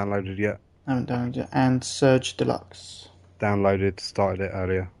 Haven't downloaded yet. Haven't downloaded it. And Surge Deluxe. Downloaded, started it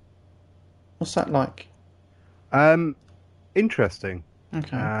earlier. What's that like? Interesting.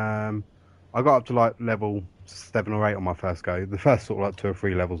 Okay. I got up to like level 7 or 8 on my first go. The first sort of like 2 or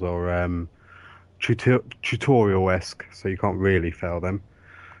 3 levels are tutorial-esque, so you can't really fail them.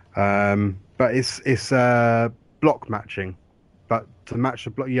 But it's block matching. But to match the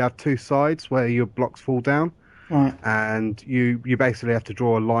block, you have 2 sides where your blocks fall down, Right. and you basically have to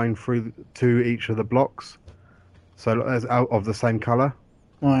draw a line through to each of the blocks, so as out of the same color.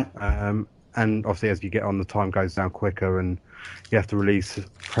 Right. And obviously, as you get on, the time goes down quicker, and you have to release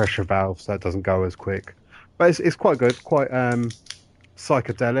pressure valves so it doesn't go as quick. But it's quite good, quite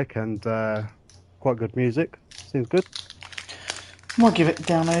psychedelic, and quite good music. Seems good. Might give it a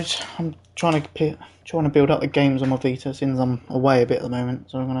download. I'm trying to build up the games on my Vita since I'm away a bit at the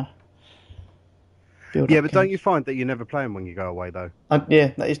moment, so I'm gonna build Yeah, up but don't games. you find that you never play them when you go away though?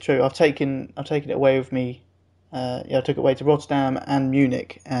 Yeah, that is true. I've taken it away with me. I took it away to Rotterdam and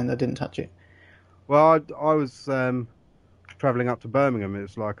Munich, and I didn't touch it. Well, I was travelling up to Birmingham. It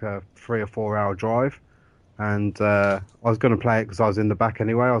was like a 3 or 4 hour drive, and I was going to play it because I was in the back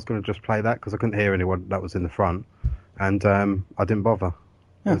anyway. I was going to just play that because I couldn't hear anyone that was in the front, and I didn't bother.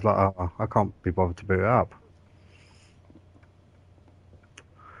 I was like, oh, I can't be bothered to boot it up.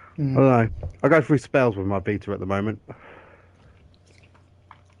 I don't know. I go through spells with my beta at the moment.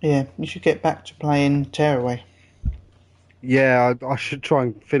 Yeah, you should get back to playing Tearaway. Yeah, I should try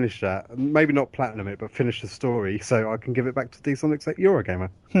and finish that. Maybe not platinum it, but finish the story so I can give it back to D-Sonic Eurogamer.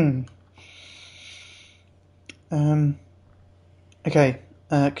 Okay,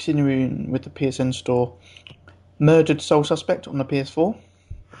 continuing with the PSN store. Murdered Soul Suspect on the PS4.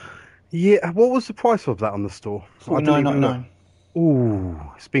 Yeah, what was the price of that on the store? $49.99. Ooh,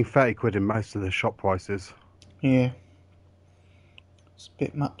 it's been 30 quid in most of the shop prices. Yeah. It's a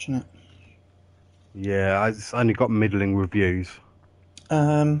bit much, isn't it? Yeah, it's only got middling reviews.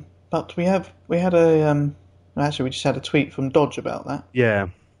 But we had a actually we just had a tweet from Dodge about that. Yeah,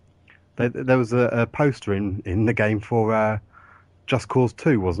 there was a poster in the game for Just Cause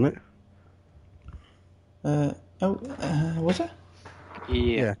 2, wasn't it? Was it?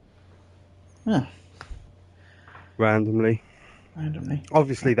 Yeah. Yeah, Randomly. randomly.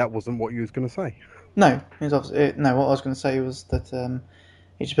 Obviously, that wasn't what you was going to say. No, it was no. What I was going to say was that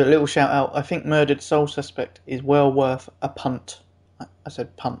he just put a little shout out. I think Murdered Soul Suspect is well worth a punt. I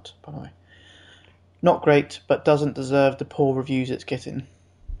said punt, by the way. Not great, but doesn't deserve the poor reviews it's getting.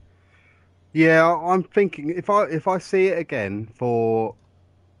 Yeah, I'm thinking if I see it again for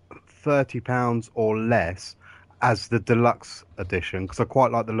 £30 or less as the deluxe edition, because I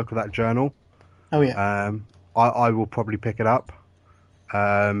quite like the look of that journal. Oh yeah. I will probably pick it up.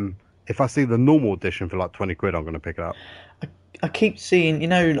 If I see the normal edition for like 20 quid, I'm going to pick it up. I keep seeing,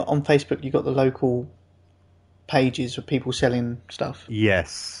 on Facebook, you got the local pages of people selling stuff.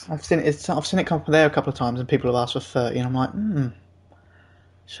 Yes. I've seen it come up there a couple of times, and people have asked for 30, and I'm like,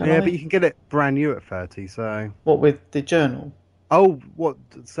 shall I? But you can get it brand new at 30. So. What with the journal? Oh, what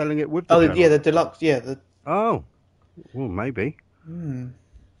selling it with the journal? Yeah, the deluxe. Yeah, Oh, well, maybe.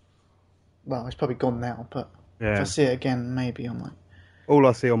 Well, it's probably gone now, but Yeah. if I see it again, maybe I might. All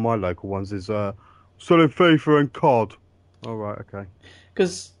I see on my local ones is selling FIFA and COD. All right, okay.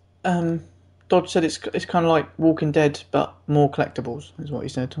 Because Dodge said it's kind of like Walking Dead, but more collectibles, is what he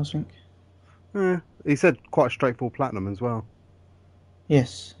said, I think. Yeah, he said quite a straightforward platinum as well.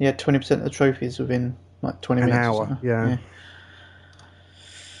 Yes, he had 20% of the trophies within like 20 An minutes. hour, or so. yeah.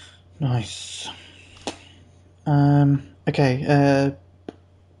 Nice. Okay,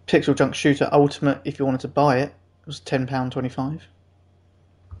 Pixel Junk Shooter Ultimate, if you wanted to buy it, was £10.25.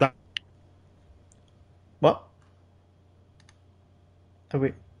 That- What? Have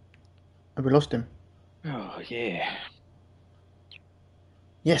we lost him? Oh yeah.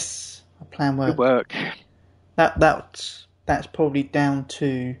 Yes, our plan worked. Good work. That's probably down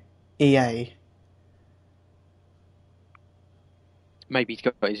to EA. Maybe he's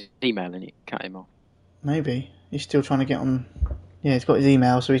got his email and it cut him off. Maybe he's still trying to get on. Yeah, he's got his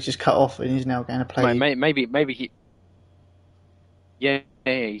email, so he's just cut off, and he's now going to play. Maybe he. Yeah,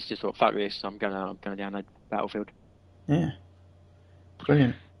 he's just thought, fuck this. I'm gonna download Battlefield. Yeah,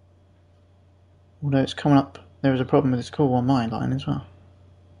 brilliant. Although it's coming up, there is a problem with this call on my line as well.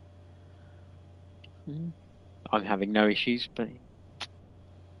 I'm having no issues, but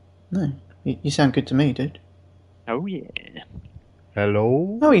No, you sound good to me, dude. oh yeah.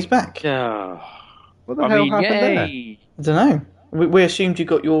 Hello? Oh, he's back. Oh, What the hell happened there? yay. I don't know. We assumed you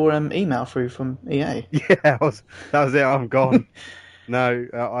got your email through from EA. Yeah, that was it. I'm gone. No,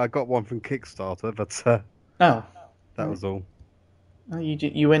 I got one from Kickstarter, but Oh, that was all. Oh,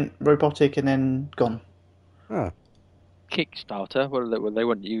 you went robotic and then gone. Ah. Kickstarter. Well, they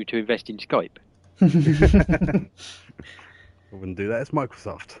want you to invest in Skype. I wouldn't do that. It's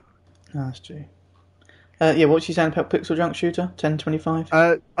Microsoft. Oh, that's true. Yeah, what's you saying about Pixel Junk Shooter?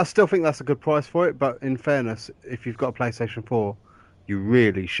 10.25? I still think that's a good price for it, but in fairness, if you've got a PlayStation 4, you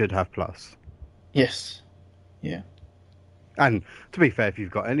really should have Plus. Yes. Yeah. And to be fair, if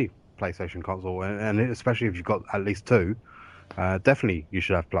you've got any PlayStation console, and especially if you've got at least two, definitely you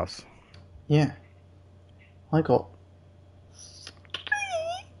should have Plus. Yeah. I got...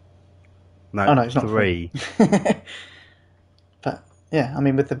 No, Oh, no, it's not three. But, yeah, I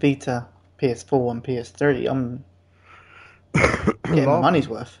mean, with the Vita, PS4 and PS3, I'm getting my money's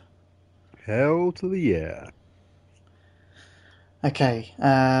worth. Hell to the yeah. Okay,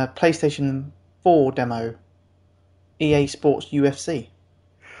 PlayStation 4 demo. EA Sports UFC.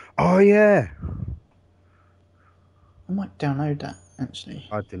 Oh yeah. I might download that, actually.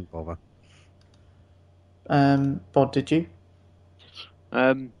 I didn't bother. Bod, did you?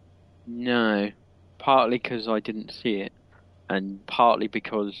 No. Partly because I didn't see it, and partly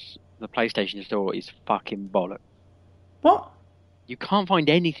because the PlayStation Store is fucking bollocks. What? You can't find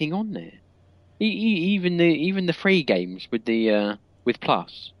anything on there. Even the free games with the with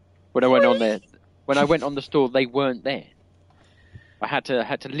Plus. When I went on the store, they weren't there. I had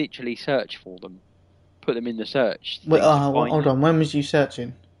to literally search for them, put them in the search. Hold on. When was you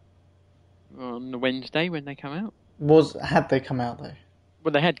searching? On the Wednesday when they come out. Had they come out though?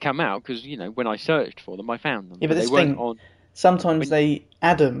 Well, they had come out because when I searched for them, I found them. Yeah, but they this weren't thing. on. Sometimes they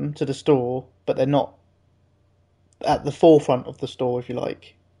add them to the store, but they're not at the forefront of the store, if you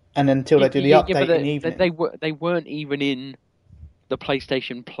like. And until they do the update in the evening, they weren't even in the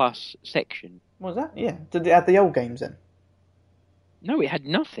PlayStation Plus section. What was that? Yeah. Did it add the old games then? No, it had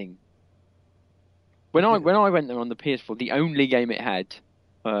nothing. When I went there on the PS4, the only game it had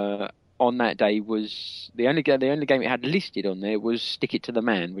on that day was the only game it had listed on there was Stick It to the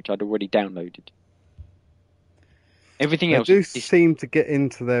Man, which I'd already downloaded. Everything else. They do seem to get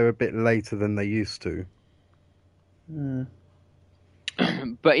into there a bit later than they used to. Hmm.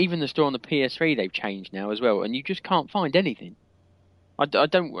 But even the store on the PS3 they've changed now as well, and you just can't find anything. I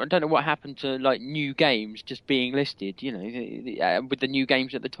don't know what happened to like new games just being listed. With the new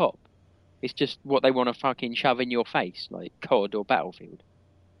games at the top. It's just what they want to fucking shove in your face, like COD or Battlefield.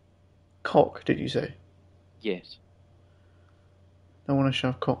 Cock, did you say? Yes. They want to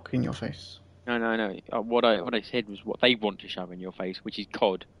shove cock in your face. No. What I said was what they want to shove in your face, which is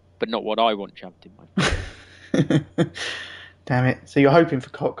COD, but not what I want shoved in my face. Damn it. So you're hoping for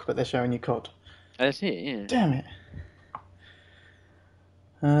cock, but they're showing you COD. That's it, yeah. Damn it.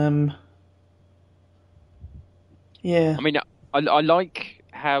 Yeah. I mean, I like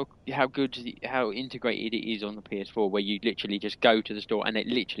how integrated it is on the PS4, where you literally just go to the store and it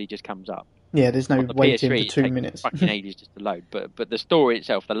literally just comes up. Yeah, there's no on the waiting PS3, for 2 it takes minutes. Fucking ages just to load. But the store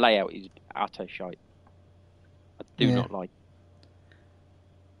itself, the layout is utter shite. I do not like.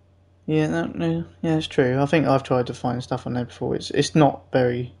 Yeah, yeah, it's true. I think I've tried to find stuff on there before. It's not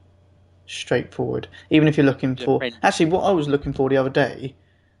very straightforward. Even if you're looking for... Actually, what I was looking for the other day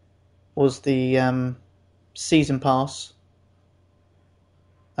was the season pass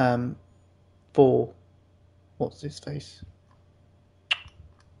for... What's his face?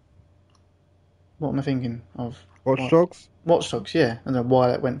 What am I thinking of? Watch Dogs? Watch Dogs, yeah. I don't know why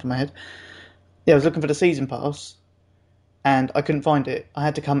that went to my head. Yeah, I was looking for the season pass, and I couldn't find it. I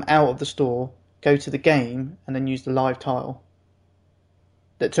had to come out of the store, go to the game, and then use the live tile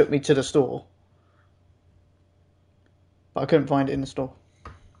that took me to the store. But I couldn't find it in the store.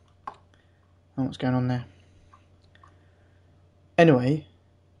 I don't know what's going on there. Anyway,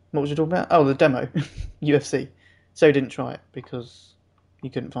 what was you talking about? Oh, the demo. UFC. So didn't try it because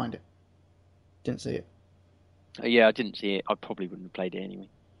you couldn't find it. Didn't see it. Yeah, I didn't see it. I probably wouldn't have played it anyway.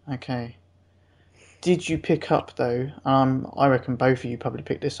 Okay. Did you pick up, though, I reckon both of you probably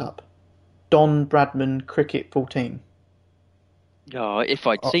picked this up, Don Bradman Cricket 14? Oh, if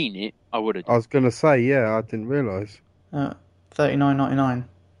I'd seen it, I would have. I was going to say, yeah, I didn't realise. $39.99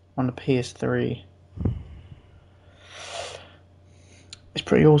 on the PS3. It's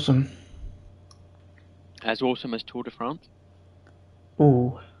pretty awesome. As awesome as Tour de France?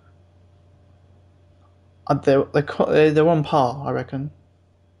 Ooh. They're on par, I reckon.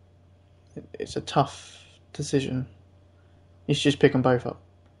 It's a tough decision. You should just pick them both up.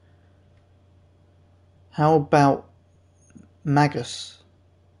 How about Magus,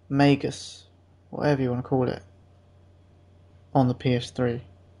 whatever you want to call it, on the PS3?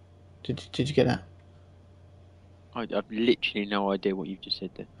 Did you get that? I've literally no idea what you've just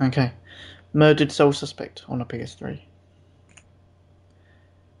said there. Okay. Murdered Soul Suspect on a PS3.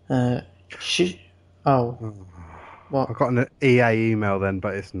 Oh, I what? got an EA email then,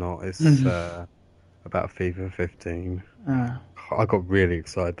 but it's not. It's about FIFA 15. I got really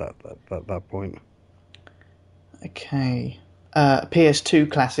excited at that point. Okay. PS2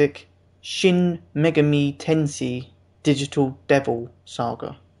 classic Shin Megami Tensei Digital Devil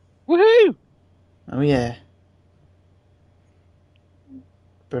Saga. Woohoo! Oh yeah.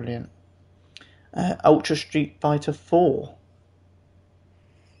 Brilliant. Ultra Street Fighter 4.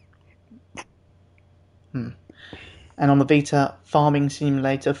 And on the Vita, Farming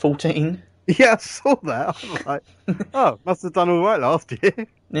Simulator 14. Yeah, I saw that. I was like, oh, must have done all right last year.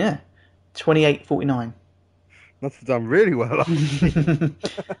 Yeah. 28.49. Must have done really well last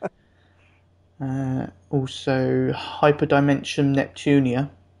year. Also, Hyperdimension Neptunia.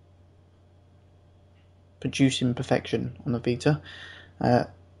 Producing Perfection on the Vita.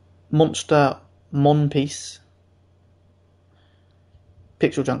 Monster Monpiece.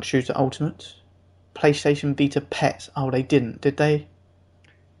 Pixel Junk Shooter Ultimate. PlayStation Vita Pets. Oh, they didn't, did they?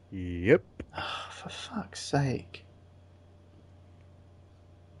 Yep. Oh, for fuck's sake.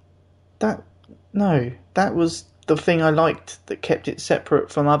 That was the thing I liked that kept it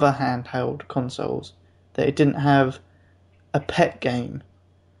separate from other handheld consoles. That it didn't have a pet game.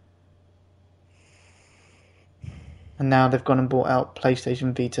 And now they've gone and bought out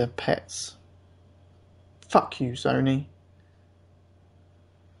PlayStation Vita Pets. Fuck you, Sony.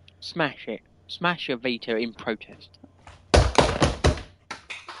 Smash it. Smash your Vita in protest.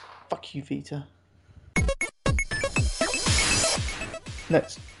 Fuck you, Vita.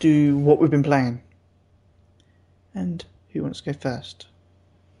 Let's do what we've been playing. And who wants to go first?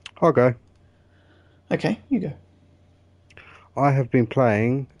 I'll go. Okay, you go. I have been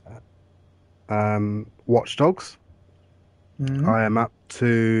playing Watch Dogs. I am up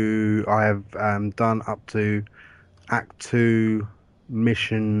to. I have done up to Act 2,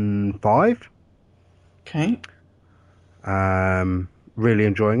 Mission 5. Okay. Really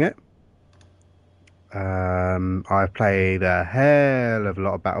enjoying it. I played a hell of a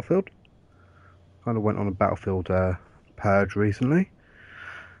lot of Battlefield. Kind of went on a Battlefield purge recently.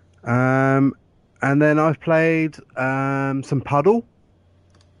 And then I've played some Puddle,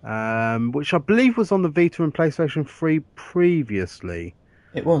 which I believe was on the Vita and PlayStation 3 previously.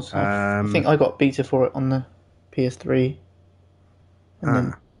 It was. I think I got beta for it on the PS3.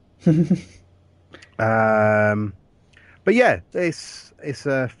 And then... but yeah, it's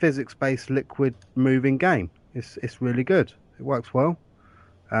a physics-based liquid moving game. It's really good. It works well.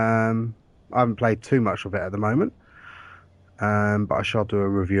 I haven't played too much of it at the moment, but I shall do a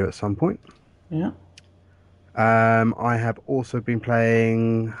review at some point. Yeah. I have also been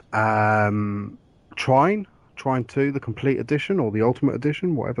playing Trine 2, the complete edition or the ultimate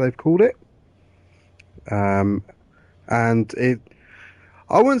edition, whatever they've called it. And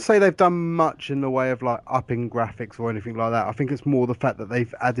I wouldn't say they've done much in the way of like upping graphics or anything like that. I think it's more the fact that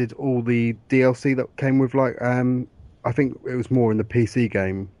they've added all the DLC that came with like I think it was more in the PC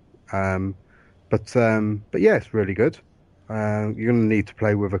game. But yeah, it's really good. You're gonna need to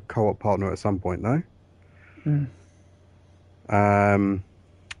play with a co-op partner at some point though.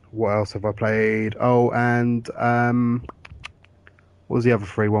 What else have I played? Oh, and what was the other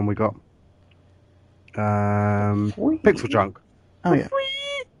free one we got? Pixel Junk. Oh, yeah.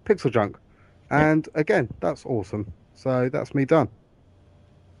 Pixel Junk. And again, that's awesome. So that's me done.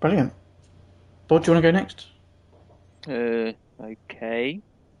 Brilliant. Bob, do you want to go next? Okay.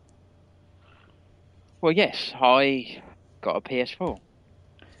 Well, yes, I got a PS4.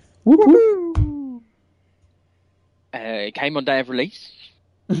 Woo-hoo! It came on day of release.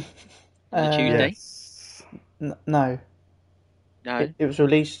 On the Tuesday. Yes. No. No. It was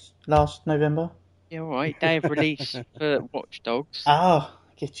released last November. Yeah, all right. Day of release for Watch Dogs. Ah,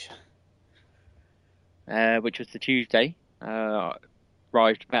 get you. Which was the Tuesday.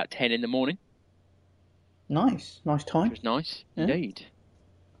 Arrived about 10 in the morning. Nice time. Which was nice, Yeah. indeed.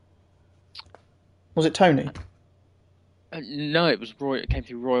 Was it Tony? No, it was It came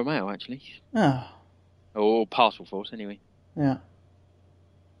through Royal Mail, actually. Ah, Or Parcel Force, anyway. yeah.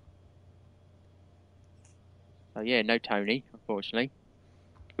 So, yeah, no Tony, unfortunately.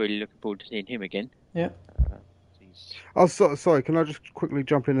 Really looking forward to seeing him again. Yeah. Oh, sorry. Can I just quickly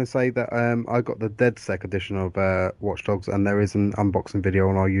jump in and say that I got the DedSec edition of Watch Dogs, and there is an unboxing video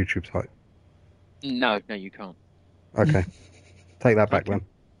on our YouTube site. No, you can't. Okay, take that back then.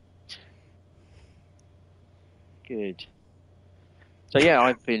 Good. So yeah,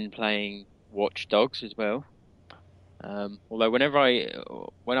 I've been playing Watch Dogs as well. Although when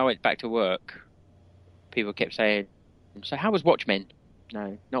I went back to work, people kept saying, "So how was Watchmen?"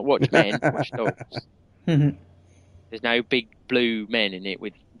 No, not Watchmen. Watch Dogs. There's no big blue men in it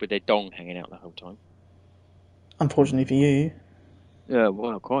with with their dong hanging out the whole time. Unfortunately for you. Yeah,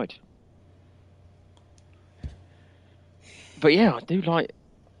 well, quite. But yeah, I do like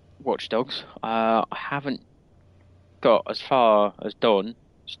Watch Dogs. I haven't got as far as Don,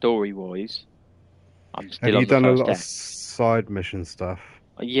 story-wise. I'm Have still you on the done a first lot of act. side mission stuff?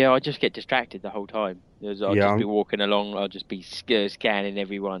 Yeah, I just get distracted the whole time. I'll Yeah, just be walking along, I'll just be scanning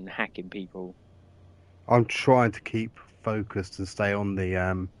everyone, hacking people. I'm trying to keep focused and stay on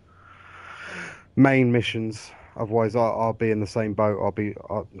the main missions. Otherwise, I'll be in the same boat.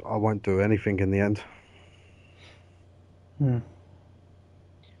 I won't do anything in the end.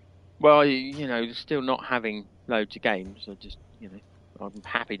 Well, still not having loads of games. I'm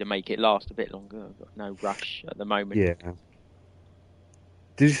happy to make it last a bit longer. I've got no rush at the moment. Yeah.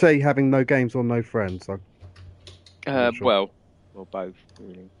 Did you say having no games or no friends? I'm not sure. Well, both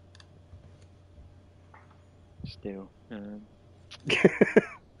really. Still.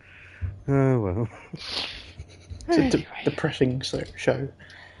 Oh well. It's a Anyway. depressing show.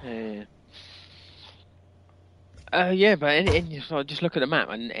 Yeah, but so I just look at the map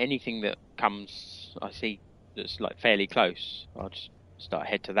and anything that comes, I see that's like fairly close. I'll just start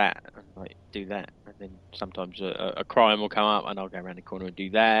head to that and like do that, and then sometimes a crime will come up and I'll go around the corner and do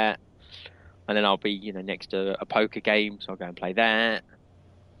that, and then I'll be next to a poker game, so I'll go and play that.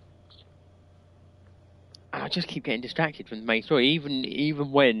 And I just keep getting distracted from the main story,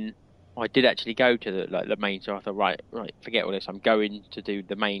 even when I did actually go to the main story. I thought, right, forget all this. I'm going to do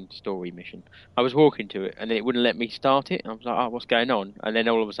the main story mission. I was walking to it, and then it wouldn't let me start it. I was like, oh, what's going on? And then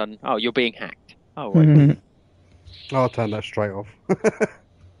all of a sudden, oh, you're being hacked. Oh, right. I'll turn that straight off.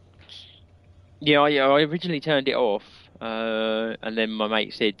 Yeah, I originally turned it off, and then my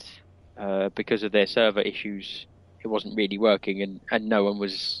mate said because of their server issues, it wasn't really working, and no one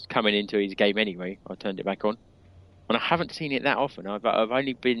was coming into his game anyway. I turned it back on. And I haven't seen it that often. I've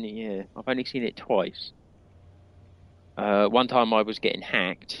only seen it twice. One time I was getting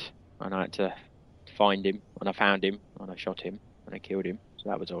hacked, and I had to find him, and I found him, and I shot him, and I killed him, so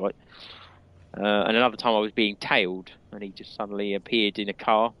that was alright. And another time I was being tailed, and he just suddenly appeared in a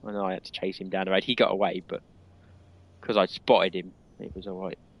car, and I had to chase him down the road. He got away, but because I spotted him, it was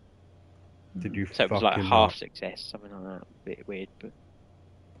alright. Did you? So it was like half success, something like that. A bit weird, but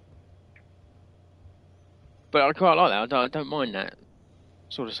I quite like that. I don't mind that.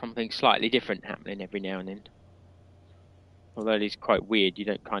 Sort of something slightly different happening every now and then. Although it is quite weird, you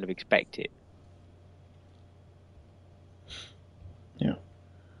don't kind of expect it. Yeah.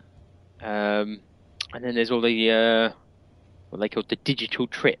 And then there's all the what they call the digital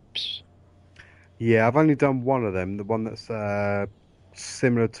trips. Yeah, I've only done one of them. The one that's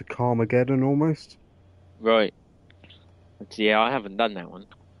similar to Carmageddon almost. Right. Yeah, I haven't done that one.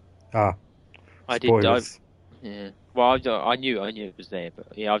 Ah. Spoilers. Yeah. Well, I knew it was there,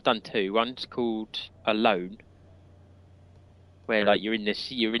 but yeah, I've done two. One's called Alone, where like you're in the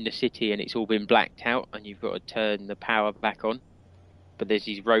city and it's all been blacked out, and you've got to turn the power back on. But there's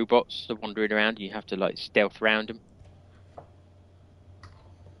these robots that are wandering around, and you have to like stealth around them,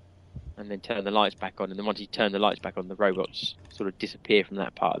 and then turn the lights back on. And then once you turn the lights back on, the robots sort of disappear from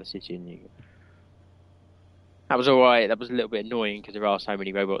that part of the city. And that was alright. That was a little bit annoying because there are so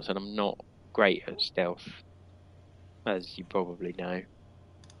many robots, and I'm not great at stealth, as you probably know.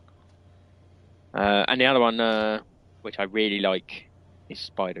 And the other one, which I really like, is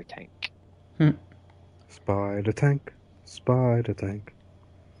Spider Tank. Spider Tank. Spider Tank.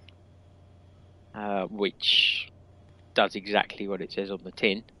 Which does exactly what it says on the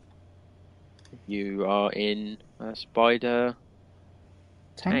tin. You are in a spider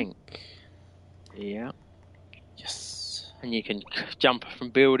tank. Yeah. Yes. And you can jump from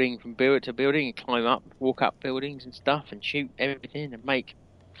building to building and climb up, walk up buildings and stuff and shoot everything and make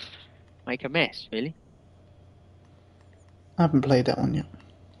a mess, really. I haven't played that one yet.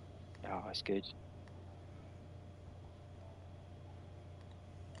 Oh, that's good.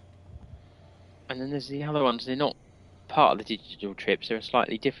 And then there's the other ones. They're not part of the digital trips. They're a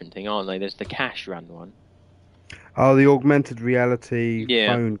slightly different thing, aren't they? There's the cash run one. Oh, the augmented reality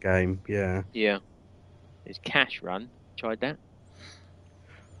phone game. Yeah. Yeah. There's cash run. Tried that?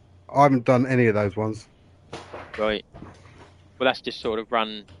 I haven't done any of those ones. Right. Well, that's just sort of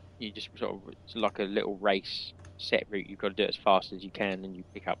run. You just sort of, it's like a little race set route. You've got to do it as fast as you can, and you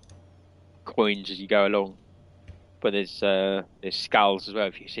pick up coins as you go along. But there's skulls as well.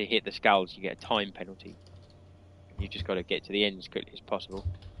 If you hit the skulls, you get a time penalty. You've just got to get to the end as quickly as possible.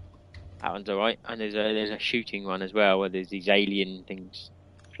 That one's alright. And there's a shooting one as well, where there's these alien things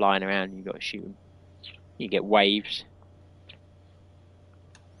flying around, and you've got to shoot them. You get waves.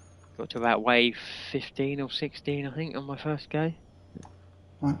 Got to about wave 15 or 16, I think, on my first go.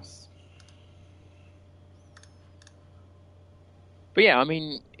 Nice. But yeah, I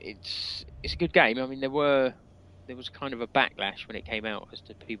mean, it's a good game. I mean, there was kind of a backlash when it came out as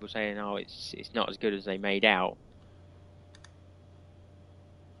to people saying, "Oh, it's not as good as they made out."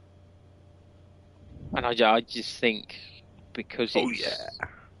 And I just think because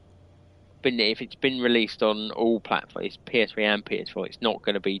if it's been released on all platforms, PS3 and PS4, it's not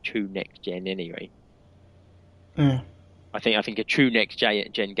going to be true next gen anyway. Yeah. I think a true next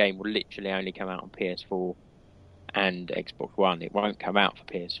gen game will literally only come out on PS4 and Xbox One. It won't come out for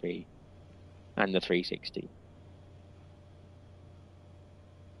PS3 and the 360.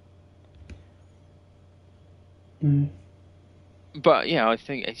 But yeah, I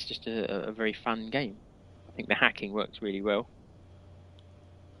think it's just a very fun game. I think the hacking works really well.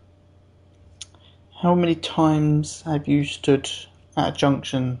 How many times have you stood at a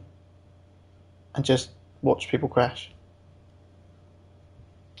junction and just watched people crash?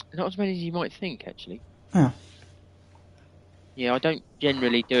 Not as many as you might think, actually. Yeah. Yeah, I don't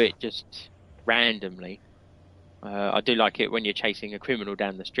generally do it just randomly. I do like it when you're chasing a criminal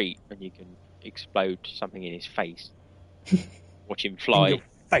down the street and you can explode something in his face. Watch him In fly your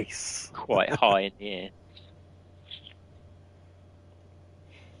face. quite high in the air.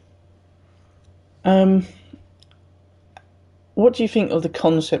 What do you think of the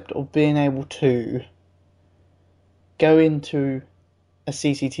concept of being able to go into a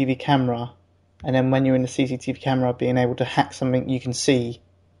CCTV camera and then when you're in the CCTV camera being able to hack something you can see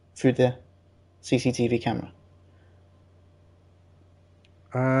through the CCTV camera?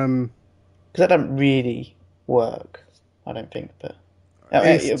 Because that doesn't really work, I don't think, but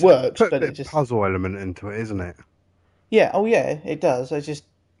It's it to works, put a but bit it of just... puzzle element into it, isn't it? Yeah, oh yeah, it does. I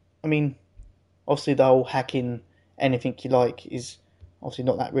mean, obviously the whole hacking anything you like is obviously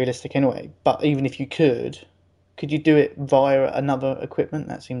not that realistic anyway, but even if you could you do it via another equipment?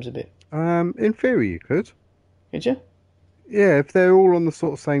 That seems a bit... In theory, you could. Could you? Yeah, if they're all on the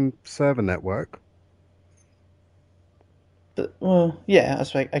sort of same server network. But, well, yeah, I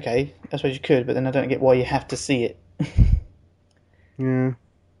suppose, okay, I suppose you could, but then I don't get why you have to see it. Yeah,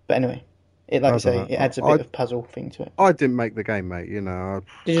 But anyway, like I you don't say, know. it adds a bit of puzzle thing to it. I didn't make the game, mate. You know,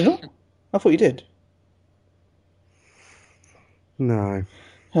 Did you not? I thought you did. no.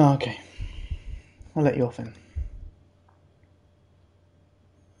 Oh, okay. I'll let you off then.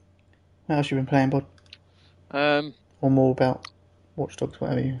 What else you been playing, bud? Or more about Watch Dogs,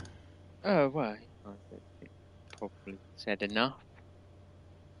 whatever you... Oh, well, I think probably said enough.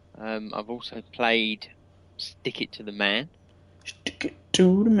 I've also played Stick It to the Man. Stick it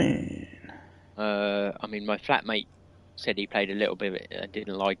to the man. I mean, my flatmate said he played a little bit of it and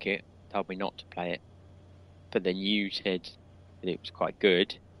didn't like it, told me not to play it. But then you said that it was quite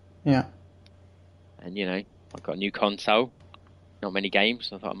good. Yeah. And, you know, I've got a new console, not many games,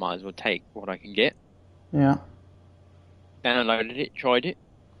 so I thought I might as well take what I can get. Yeah. Downloaded it, tried it.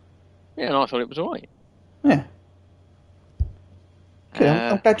 Yeah, and I thought it was alright. Yeah. Good,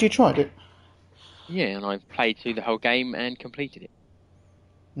 I'm glad you tried it. Yeah, and I've played through the whole game and completed it.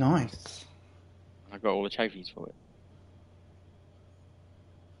 Nice. I got all the trophies for it.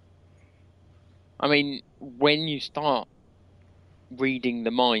 I mean, when you start reading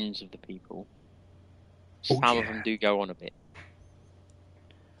the minds of the people, some of them do go on a bit.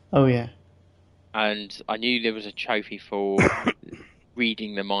 Oh, yeah. And I knew there was a trophy for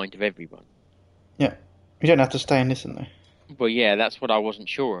reading the mind of everyone. Yeah. You don't have to stay and listen, though. Well, yeah, that's what I wasn't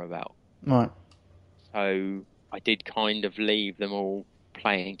sure about. Right. So I did kind of leave them all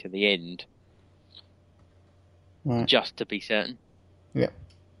playing to the end. Right. Just to be certain. Yeah.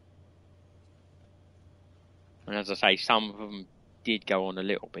 And as I say, some of them did go on a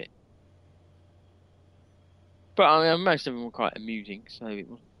little bit. But I mean, most of them were quite amusing, so it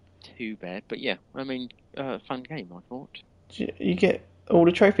wasn't too bad. But yeah, I mean, fun game, I thought. You get all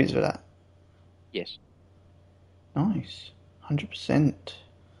the trophies for that? Yes. Nice. 100%.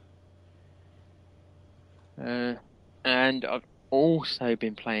 And I've also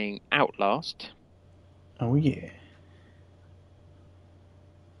been playing Outlast. Oh, yeah.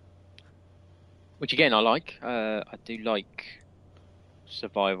 Which again, I like. I do like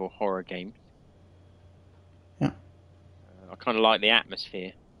survival horror games. Yeah. I kind of like the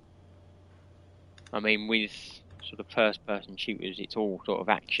atmosphere. I mean, with sort of first-person shooters, it's all sort of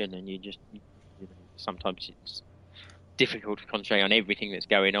action, and you know, sometimes it's difficult to concentrate on everything that's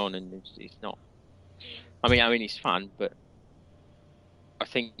going on, and it's not. I mean, it's fun, but I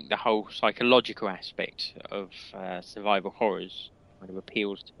think the whole psychological aspect of survival horrors kind of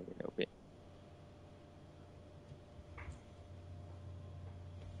appeals to me a little bit.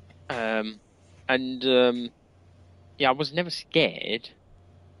 Yeah, I was never scared,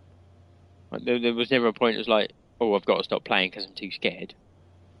 Like, there was never a point it was like, oh, I've got to stop playing because I'm too scared.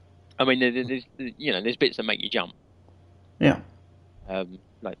 I mean, there's bits that make you jump. Yeah.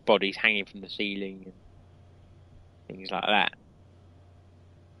 Like bodies hanging from the ceiling and things like that.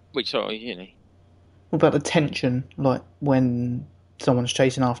 Which sort of, What about the tension, like when someone's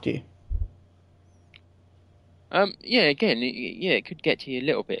chasing after you? Yeah, again, it could get to you a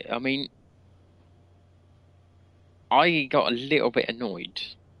little bit. I mean, I got a little bit annoyed,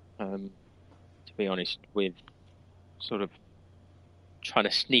 to be honest, with sort of trying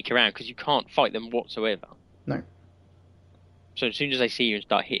to sneak around because you can't fight them whatsoever. No. So as soon as they see you and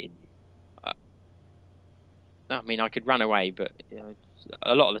start hitting you, I mean, I could run away, but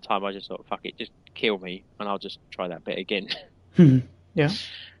a lot of the time I just thought, fuck it, just kill me, and I'll just try that bit again. Yeah.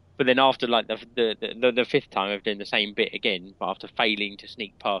 But then after like the fifth time of doing the same bit again, but after failing to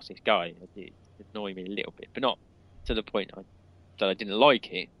sneak past this guy, it annoyed me a little bit, but not to the point that I didn't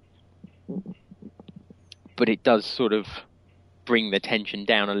like it. But it does sort of bring the tension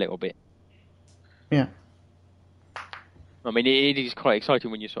down a little bit. Yeah. I mean, it is quite exciting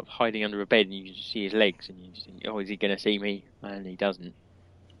when you're sort of hiding under a bed and you just see his legs and you just think, oh, is he going to see me? And he doesn't.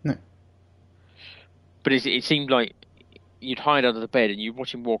 No. But it seemed like you'd hide under the bed and you'd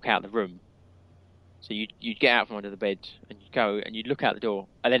watch him walk out the room. So you'd get out from under the bed and you'd go and you'd look out the door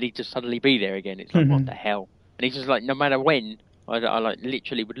and then he'd just suddenly be there again. It's like, what the hell? And he's just like, no matter when, I like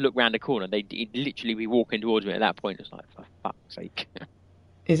literally would look round the corner, he'd literally be walking towards me at that point. It's like, for fuck's sake.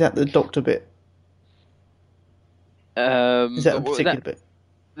 Is that the doctor bit? Is that a particular bit?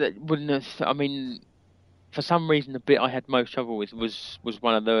 That wouldn't have, I mean, for some reason, the bit I had most trouble with was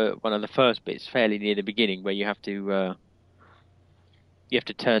one of the first bits, fairly near the beginning, where you have to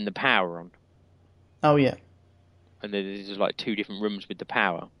turn the power on. Oh yeah. And there's like two different rooms with the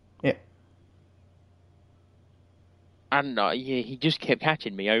power. Yeah. And he just kept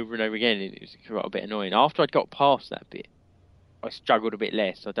catching me over and over again. It was quite a bit annoying. After I'd got past that bit, I struggled a bit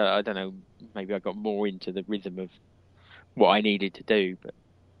less. I don't know. Maybe I got more into the rhythm of what I needed to do, but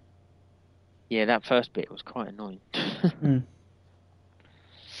yeah, that first bit was quite annoying.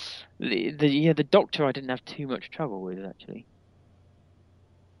 The doctor I didn't have too much trouble with actually.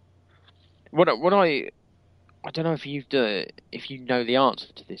 What I don't know if if you know the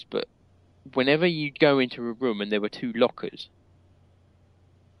answer to this, but whenever you'd go into a room and there were two lockers,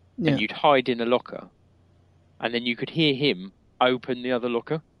 and you'd hide in a locker, and then you could hear him open the other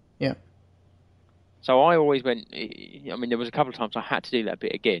locker. Yeah. So I always went. I mean, there was a couple of times I had to do that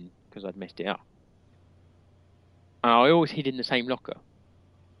bit again because I'd messed it up. And I always hid in the same locker,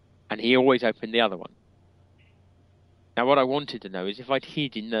 and he always opened the other one. Now, what I wanted to know is if I'd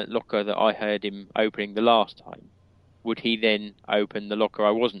hid in the locker that I heard him opening the last time, would he then open the locker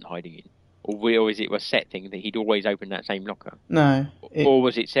I wasn't hiding in? Or was it a set thing that he'd always open that same locker? No. Or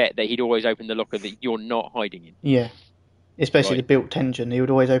was it set that he'd always open the locker that you're not hiding in? Yeah. Especially the built tension. He would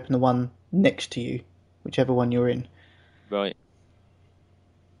always open the one next to you, whichever one you're in. Right.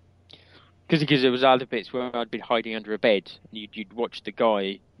 Because there was other bits where I'd been hiding under a bed, and you'd watch the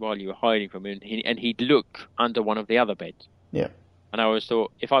guy while you were hiding from him, and he'd look under one of the other beds. Yeah. And I always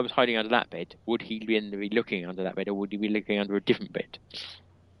thought, if I was hiding under that bed, would he be looking under that bed, or would he be looking under a different bed?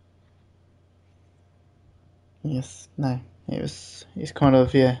 Yes. No. It's kind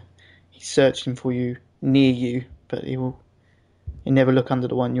of, yeah, he's searching for you, near you, but he never look under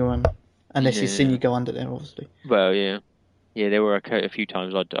the one you're on, unless he's seen you go under there, obviously. Well, yeah. Yeah, there were a few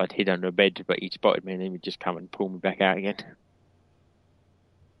times I'd hid under a bed, but he'd spotted me and then he'd just come and pull me back out again.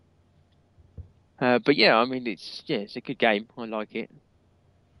 But yeah, I mean, it's a good game. I like it.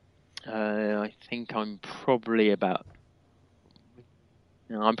 I think I'm probably over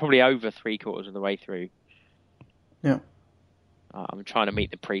 3/4 of the way through. Yeah. I'm trying to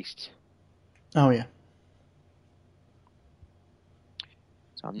meet the priest. Oh yeah.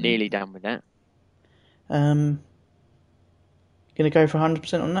 So I'm nearly done with that. Gonna go for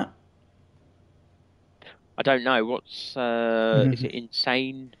 100% on that? I don't know. What's is it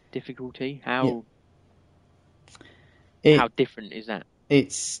insane difficulty? How different is that?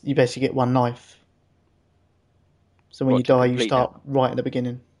 It's you basically get one life. So when you die, you start right at the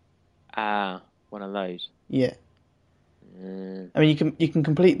beginning. Ah, one of those. Yeah. I mean, you can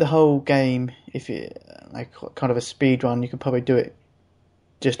complete the whole game if it like kind of a speed run. You could probably do it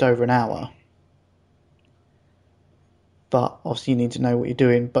just over an hour. But obviously you need to know what you're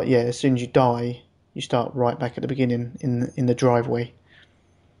doing. But yeah, as soon as you die, you start right back at the beginning in the driveway.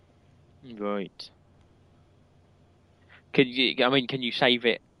 Right. Can you save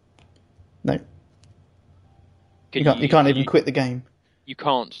it? No. You can't even quit the game. You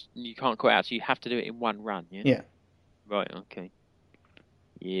can't quit out, so you have to do it in one run, yeah? Yeah. Right, okay.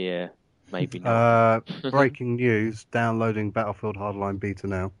 Yeah. maybe not. Breaking news: downloading Battlefield Hardline beta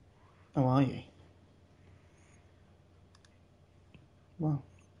now. Oh, are you? Well,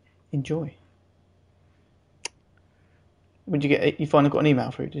 enjoy. Would you get? You finally got an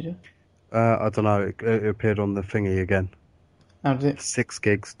email through, did you? I don't know. It appeared on the thingy again. How did it? 6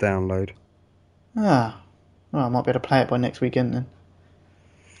 gigs download. Ah, well, I might be able to play it by next weekend then.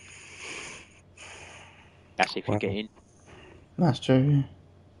 That's if you get in. That's true. Yeah.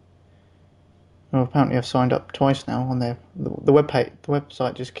 Well, apparently I've signed up twice now on their the web page. The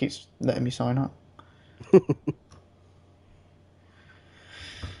website just keeps letting me sign up.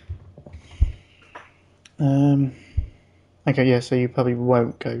 Okay, yeah. So you probably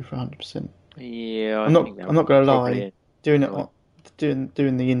won't go for 100%. Yeah, I'm not going to lie. it. Doing it,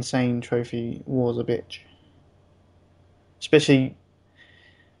 doing the insane trophy was a bitch. Especially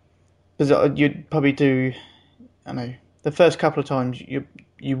because you'd probably do. I know the first couple of times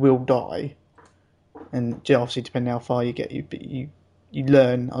you will die, and obviously depending how far you get, you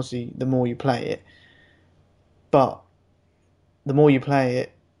learn. Obviously, the more you play it, but the more you play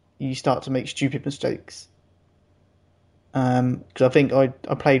it, you start to make stupid mistakes. Because I think I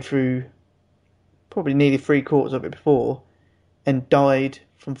played through probably nearly 3/4 of it before, and died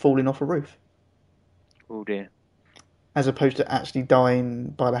from falling off a roof, Oh dear. as opposed to actually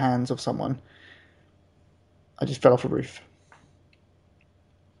dying by the hands of someone. I just fell off a roof.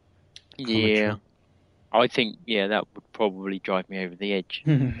 Yeah. I think, that would probably drive me over the edge.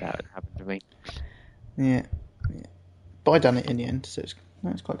 That would happen to me. Yeah. But I done it in the end, so it's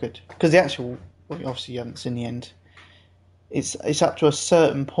quite good. Because the actual, well, obviously you haven't seen the end. It's up to a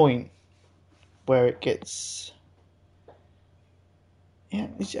certain point where it gets. Yeah,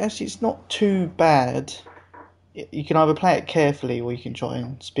 it's not too bad. You can either play it carefully or you can try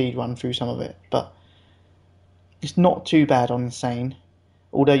and speed run through some of it, but it's not too bad on Insane.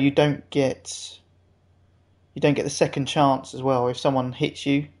 Although you don't get the second chance as well. If someone hits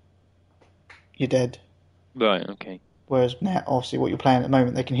you, you're dead. Right, okay. Whereas now, obviously, what you're playing at the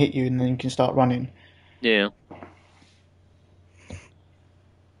moment, they can hit you and then you can start running. Yeah.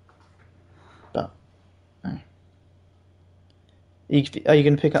 But are you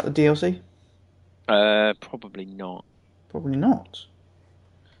going to pick up the DLC? Probably not. Probably not.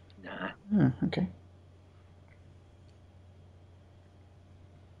 Nah. Okay.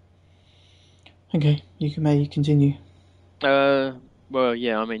 Okay, you may continue. Well,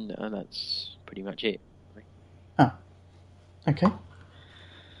 yeah, I mean, that's pretty much it. Okay.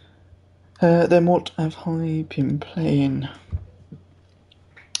 Then what have I been playing?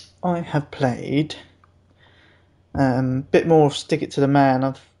 I have played bit more of Stick It to the Man.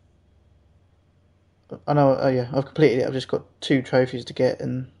 I've completed it. I've just got 2 trophies to get,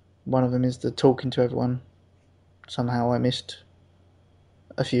 and one of them is the talking to everyone. Somehow I missed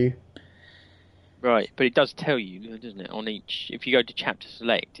a few. Right, but it does tell you, doesn't it? On each, if you go to chapter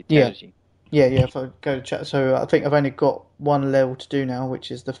select, it tells you. Yeah. If I go to chat, so I think I've only got 1 level to do now,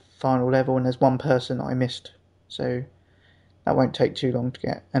 which is the final level, and there's 1 person that I missed. So that won't take too long to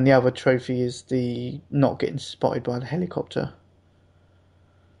get. And the other trophy is the not getting spotted by the helicopter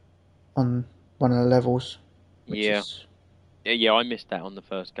on one of the levels. Yeah, I missed that on the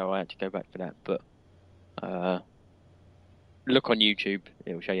first go. I had to go back for that, but look on YouTube;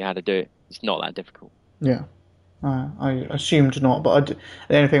 it will show you how to do it. It's not that difficult. Yeah, I assumed not, but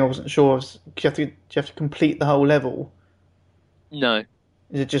the only thing I wasn't sure was do you have to complete the whole level? No,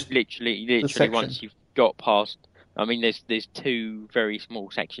 Is it just literally once you've got past. I mean, there's 2 very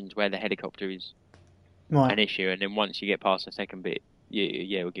small sections where the helicopter is an issue, and then once you get past the second bit,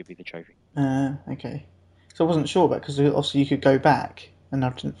 it will give you the trophy. Okay. So I wasn't sure about because obviously you could go back, and I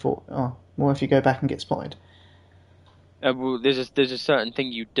didn't thought, well, if you go back and get spotted. Well, there's a certain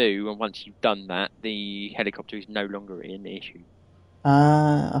thing you do, and once you've done that, the helicopter is no longer an issue.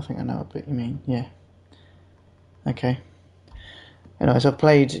 I think I know what you mean. Yeah. Okay. Anyways, I've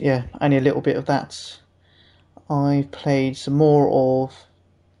played only a little bit of that. I've played some more of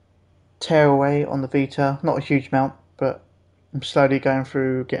Tearaway on the Vita. Not a huge amount, but I'm slowly going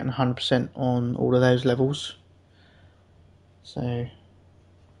through getting 100% on all of those levels. So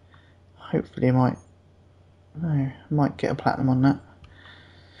hopefully I might get a platinum on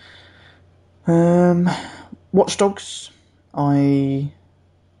that. Watch Dogs. You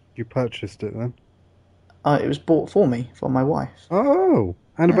purchased it then? It was bought for me from my wife. Oh,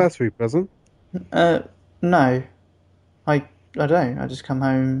 anniversary present? No, I don't. I just come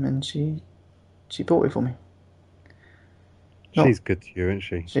home and she bought it for me. She's good to you, isn't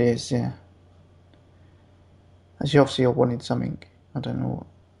she? She is, yeah. And she obviously wanted something. I don't know what.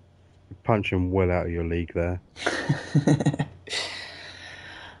 You're punching well out of your league there.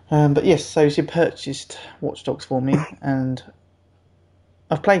 But yes, so she purchased Watch Dogs for me, and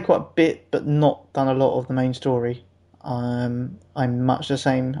I've played quite a bit, but not done a lot of the main story. I'm much the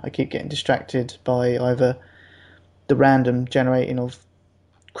same. I keep getting distracted by either the random generating of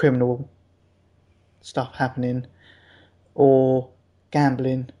criminal stuff happening, or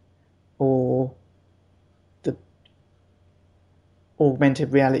gambling, or the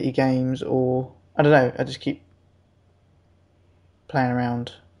augmented reality games, or I don't know. I just keep playing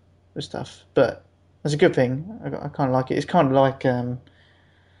around with stuff, but that's a good thing. I kind of like it. It's kind of like,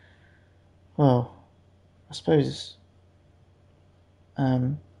 well, I suppose,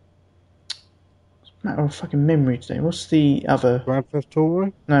 um, matter of fucking memory today. What's the other? Grand Theft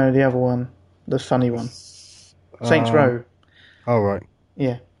Auto. No, the other one, the funny one, Saints Um. Row. All right.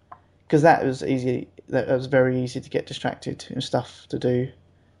 Yeah, because that was easy. That was very easy to get distracted and stuff to do,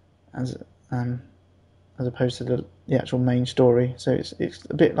 as um, as opposed to the actual main story. So it's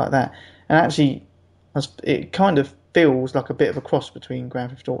a bit like that, and actually, it kind of feels like a bit of a cross between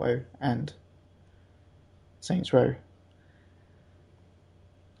Grand Theft Auto and Saints Row.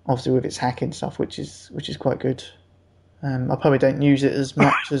 Obviously, with its hacking stuff, which is quite good. I probably don't use it as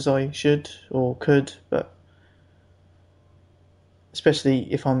much as I should or could, but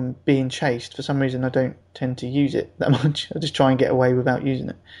especially if I'm being chased, for some reason I don't tend to use it that much. I just try and get away without using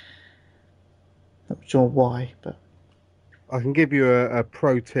it. Not sure why, but I can give you a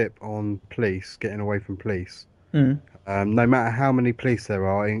pro tip on police, getting away from police. mm, No matter how many police there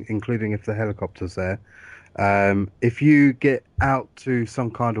are, including if the helicopter's there, if you get out to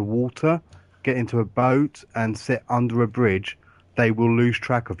some kind of water, get into a boat and sit under a bridge, they will lose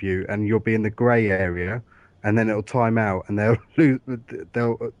track of you and you'll be in the grey area, and then it'll time out and they'll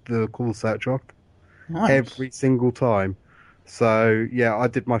they'll call search off nice. every single time. So yeah, I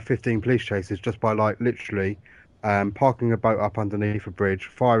did my 15 police chases just by like literally parking a boat up underneath a bridge,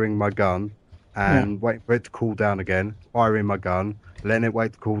 firing my gun, Yeah. and waiting for it to cool down again, firing my gun, letting it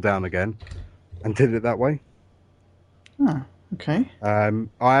wait to cool down again, and did it that way. Oh, okay.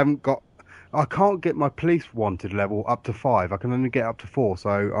 I haven't got. I can't get my police wanted level up to 5. I can only get up to 4,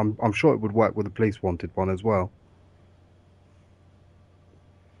 so I'm sure it would work with the police wanted one as well.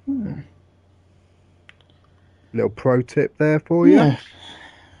 Hmm. Little pro tip there for you. Yeah,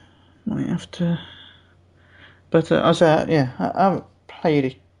 might have to. But I say, yeah, I haven't played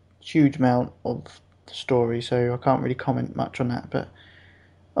a huge amount of the story, so I can't really comment much on that. But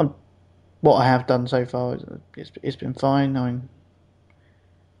um, what I have done so far, it's been fine. I mean,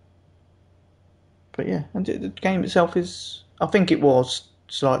 but yeah, and the game itself is. I think it was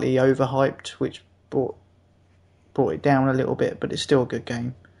slightly overhyped, which brought it down a little bit, but it's still a good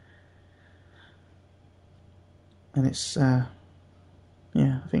game. And it's yeah,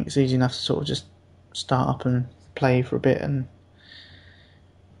 I think it's easy enough to sort of just start up and play for a bit, and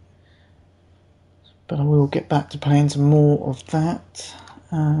but I will get back to playing some more of that.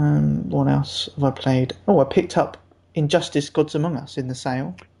 What else have I played? Oh, I picked up Injustice: Gods Among Us in the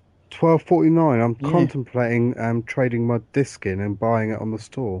sale. 12.49. I'm Yeah. contemplating trading my disc in and buying it on the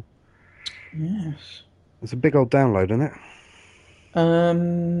store. Yes. It's a big old download, isn't it?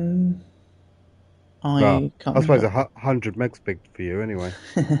 Um, Well, I can't I suppose remember. 100 megs big for you anyway.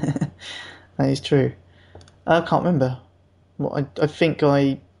 That is true. I can't remember. What I think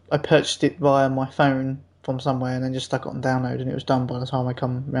I purchased it via my phone from somewhere and then just stuck it on download, and it was done by the time I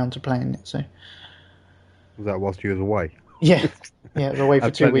come round to playing it. So Was that whilst you was away? yeah, yeah, it was away for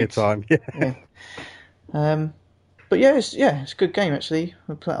Had two plenty of weeks. time. Yeah. Yeah. Um, but it's a good game actually.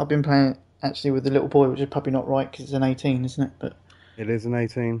 I've been playing it actually with the little boy, which is probably not right because it's an 18, isn't it? But It is an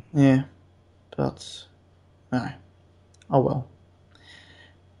 18. yeah, but no, oh well.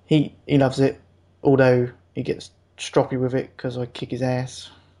 He loves it, although he gets stroppy with it because I kick his ass.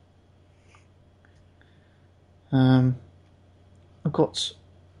 Um, I've got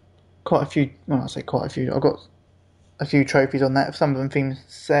quite a few. Well, I say quite a few. I've got a few trophies on that. Some of them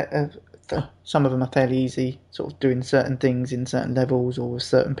some of them are fairly easy, sort of doing certain things in certain levels or with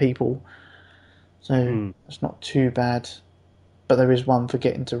certain people. So Hmm. it's not too bad. But there is one for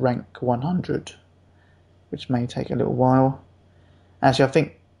getting to rank 100, which may take a little while. Actually, I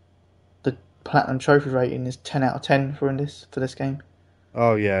think the platinum trophy rating is 10 out of 10 for this game.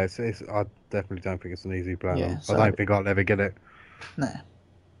 Oh yeah, I definitely don't think it's an easy Yeah, platinum. I so don't think I'll ever get it. nah, I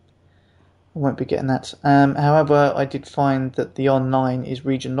won't be getting that. However, I did find that the online is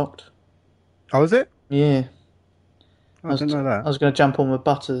region locked. Oh, is it? Yeah, Oh, I didn't know I that. was going to jump on with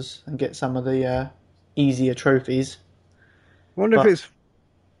Butters and get some of the easier trophies, I wonder if but it's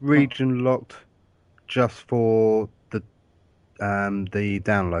region locked just for the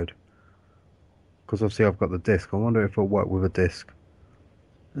download. Because obviously I've got the disc. I wonder if it'll work with a disc.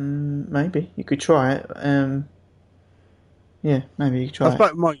 Maybe you could try it. Yeah, maybe you could I try it.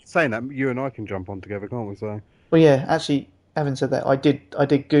 suppose, Mike, saying that, you and I can jump on together, can't we? So, Well, yeah, actually, having said that, I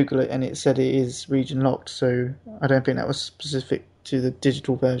did Google it and it said it is region locked, so I don't think that was specific to the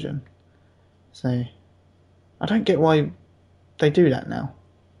digital version. So I don't get why they do that now.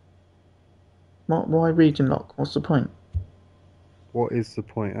 Why region lock? What's the point? what is the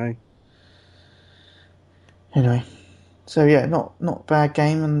point, eh? Anyway, so yeah, not bad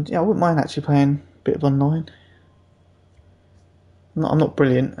game, and yeah, I wouldn't mind actually playing a bit of online. I'm not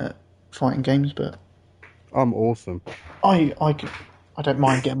brilliant at fighting games, but I'm awesome. I don't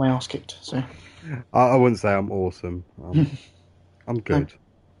mind getting my ass kicked. So I wouldn't say I'm awesome. I'm no, good.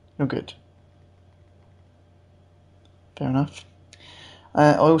 you're good. Fair enough.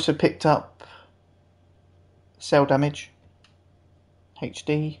 I also picked up Cell Damage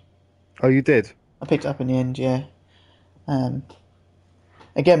HD. Oh, you did? I picked it up in the end, yeah. Um,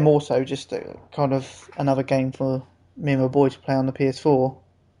 Again, more so just kind of another game for me and my boy to play on the PS4,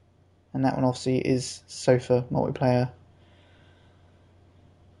 and that one obviously is sofa multiplayer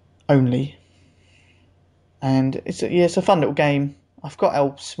only. And it's a fun little game. I forgot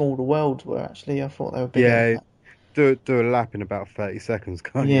how small the worlds were actually. I thought they were bigger than Yeah, that. do a lap in about 30 seconds,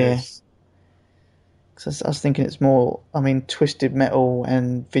 can't you? Yeah, 'cause I was thinking it's more. I mean, Twisted Metal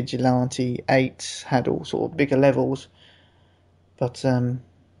and Vigilante 8 had all sort of bigger levels, but no,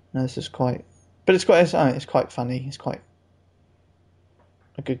 this is quite. But it's quite funny. It's quite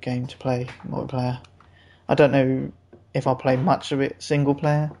a good game to play multiplayer. I don't know if I'll play much of it single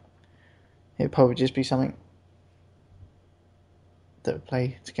player. It'd probably just be something that would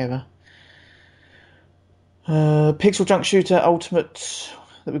play together. Pixel Junk Shooter Ultimate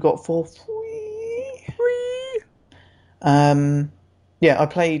that we got for free. Um, yeah,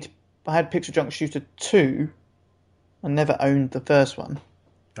 I had Pixel Junk Shooter 2. I never owned the first one,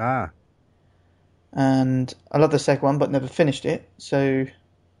 Ah, and I love the second one, but never finished it. So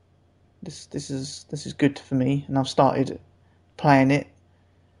this is good for me, and I've started playing it.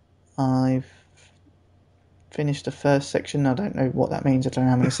 I've finished the first section. I don't know what that means. I don't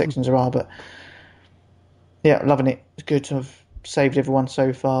know how many sections there are, but yeah, loving it. It's good. I've saved everyone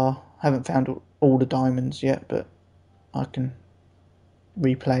so far. Haven't found all the diamonds yet, but I can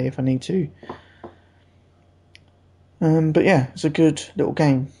replay if I need to. But yeah, it's a good little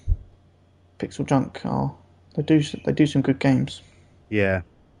game. Pixel Junk they do some good games. yeah.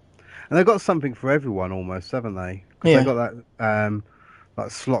 And they've got something for everyone almost, haven't they? Because they Yeah, got that like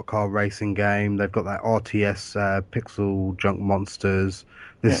slot car racing game. They've got that RTS Pixel Junk Monsters.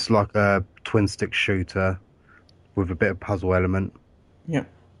 This yeah, is like a twin stick shooter with a bit of puzzle element. yeah.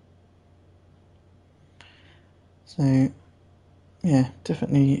 So yeah,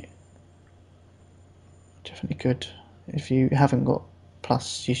 definitely good. If you haven't got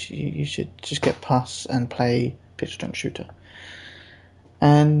Plus, you should just get Plus and play Pixel Junk Shooter.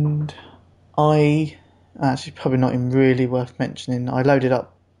 And I actually probably not even really worth mentioning. I loaded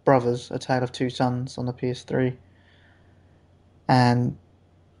up Brothers: A Tale of Two Sons on the PS3, and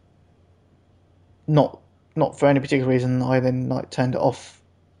not not for any particular reason. I then turned it off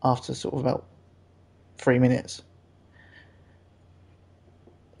after sort of about 3 minutes.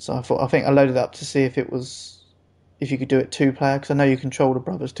 So I think I loaded it up to see if you could do it two player, because I know you control the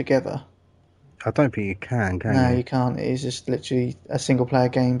brothers together. I don't think you can No, you? you can't. It is just literally a single player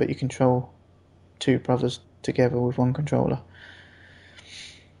game, but you control two brothers together with one controller.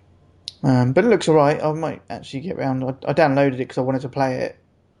 But it looks alright. I might actually get round. I downloaded it because I wanted to play it,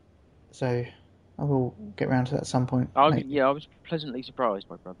 so I will get round to that at some point. Maybe. Yeah, I was pleasantly surprised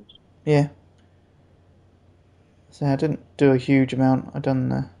by Brothers. Yeah. So I didn't do a huge amount. I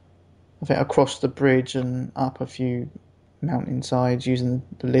think I crossed the bridge and up a few mountainsides using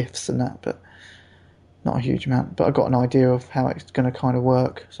the lifts and that, but not a huge amount. But I got an idea of how it's going to kind of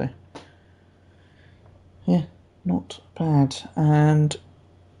work. So yeah, not bad. And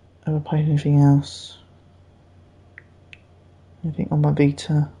have I played anything else? Anything on my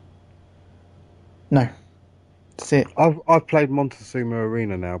Vita? No, that's it. I've played Montezuma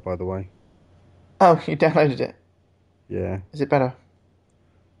Arena now, by the way. Oh, you downloaded it. Yeah, Is it better?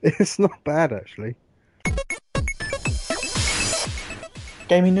 it's not bad actually.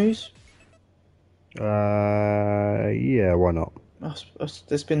 Gaming news? Yeah, why not? There must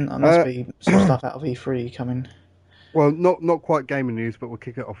Uh, be some stuff out of E3 coming. well, not quite gaming news, but we'll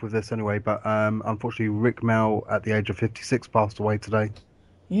kick it off with this anyway. But unfortunately, Rick Mel, at the age of 56, passed away today.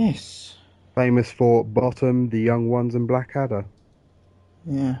 Yes. Famous for Bottom, The Young Ones, and Blackadder.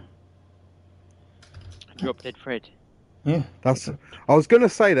 Yeah. Drop Dead Fred. Yeah. I was going to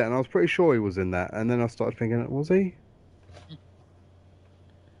say that, and I was pretty sure he was in that, and then I started thinking, was he?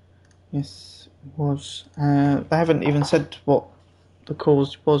 Yes, it was. They haven't even said what the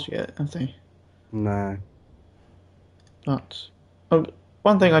cause was yet, have they? No. But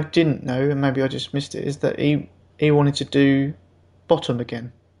one thing I didn't know, and maybe I just missed it, is that he wanted to do bottom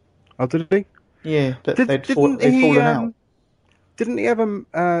again. Oh, did he? Yeah, but Didn't they'd he? fallen out. Didn't he have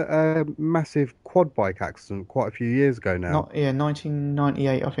a massive quad bike accident quite a few years ago now?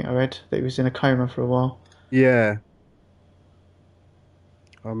 1998. I think I read that he was in a coma for a while. Yeah,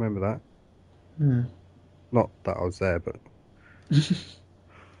 I remember that. Hmm. Not that I was there,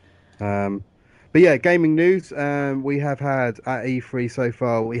 um, but yeah, gaming news. We have had at E3 so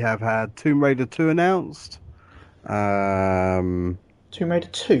far. We have had Tomb Raider 2 announced. Um, Tomb Raider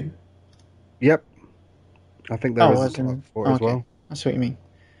 2. yep, I think there Oh, is a as title in. for it Oh, as okay. well. That's what you mean.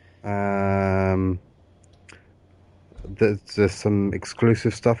 Um, there's some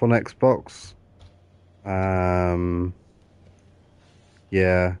exclusive stuff on Xbox. Um,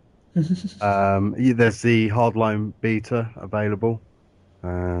 yeah. There's the HardLine beta available.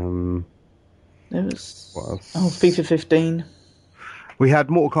 There What was. Oh, else? FIFA 15. We had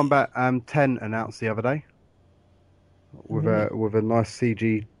Mortal Kombat 10 announced the other day with Right. a nice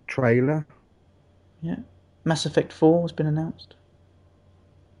CG trailer. Yeah. Mass Effect 4 has been announced.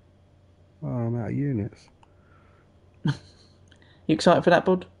 Oh, I'm out of units. You excited for that,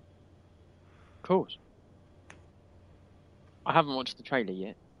 bud? Of course. I haven't watched the trailer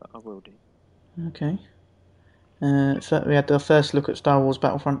yet, but I will do. Okay. So we had our first look at Star Wars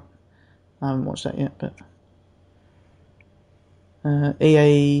Battlefront. I haven't watched that yet, but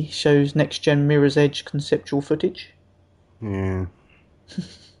EA shows next gen Mirror's Edge conceptual footage. Yeah.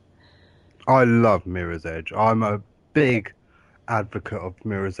 I love Mirror's Edge. I'm a big advocate of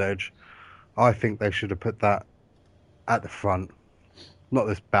Mirror's Edge. I think they should have put that at the front, not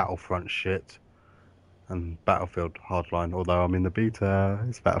this Battlefront shit and Battlefield Hardline. Although I'm in the beta,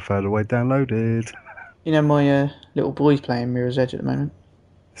 it's about a third of the way downloaded. You know, my little boy's playing Mirror's Edge at the moment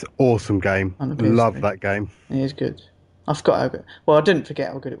It's an awesome game. on the Love PS3. that game. It is good. I forgot how good. Well, I didn't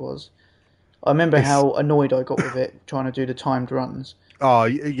forget how good it was. I remember It's how annoyed I got with it trying to do the timed runs.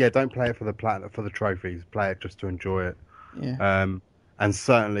 yeah. Don't play it for the for the trophies. Play it just to enjoy it. Yeah. And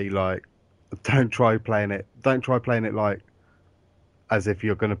certainly like, don't try playing it. Don't try playing it like as if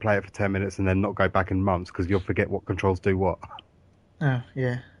you're going to play it for 10 minutes and then not go back in months because you'll forget what controls do what. Oh,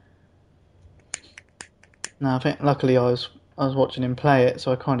 yeah. No, I think luckily I was watching him play it,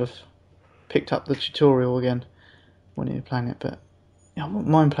 so I kind of picked up the tutorial again when he was playing it. But yeah, I wouldn't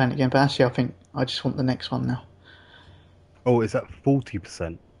mind playing it again. But actually, I think I just want the next one now. Oh, it's at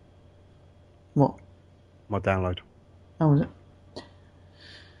 40%. What? My download Oh, was it?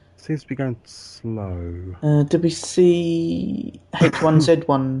 seems to be going slow. Did we see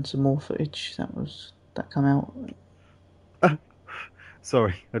H1Z1 some more footage? That come out.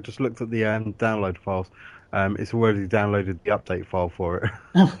 Sorry, I just looked at the download files. It's already downloaded the update file for it,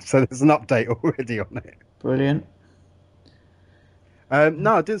 Oh, so there's an update already on it. brilliant.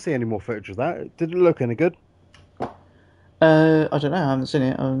 No, I didn't see any more footage of that. Did it look any good? I don't know. I haven't seen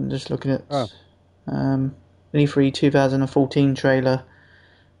it. I'm just looking at Oh. the E3 2014 trailer.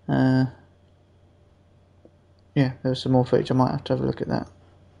 Yeah, there was some more footage. I might have to have a look at that.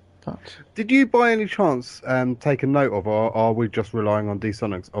 But Did you, by any chance, take a note of, or are we just relying on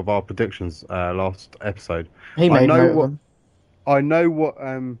D-Sonics of our predictions last episode? he I made know note of what them. I know what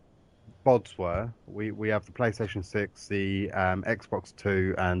bods were. We have the PlayStation 6, the Xbox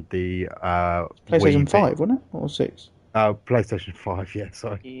 2, and the PlayStation Wii 5, wasn't it? Or 6? PlayStation 5. Yeah,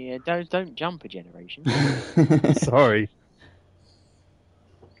 sorry, Yeah, don't jump a generation. sorry.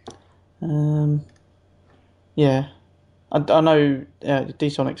 Yeah. I know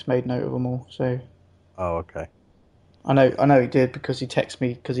D-Sonic's made note of them all, so Oh, okay. I know he did because he texted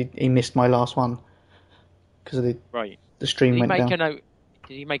me because he missed my last one because of Right. the stream Did he went make down. a note?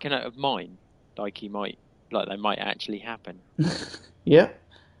 Did he make a note of mine? Like they might actually happen. Yeah,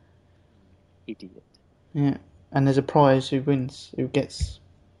 Idiot. yeah. And there's a prize who gets.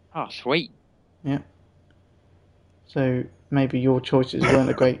 Oh, sweet. Yeah. So maybe your choices weren't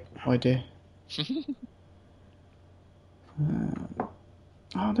a great idea.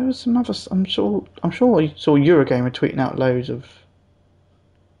 Oh, there was some other. I'm sure I saw Eurogamer tweeting out loads of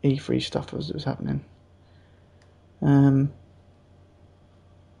E3 stuff as it was happening.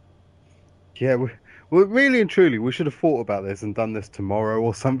 Yeah, well, really and truly, we should have thought about this and done this tomorrow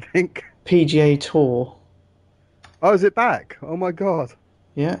or something. PGA Tour. Oh, is it back? Oh my god.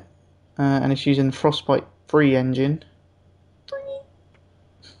 Yeah. And it's using the Frostbite 3 engine.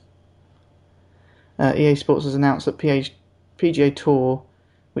 EA Sports has announced that PGA Tour,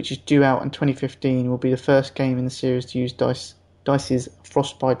 which is due out in 2015, will be the first game in the series to use DICE's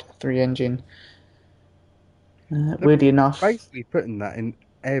Frostbite 3 engine. Weirdly enough, Basically putting that in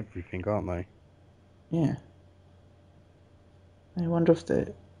everything, aren't they? yeah. I wonder if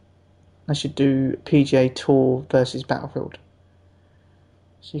they should do PGA Tour versus Battlefield,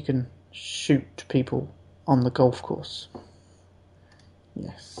 so you can shoot people on the golf course.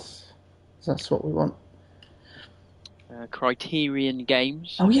 Yes, that's what we want. Criterion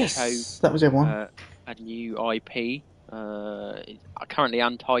Games. Oh yes, that was everyone. A new IP. It's currently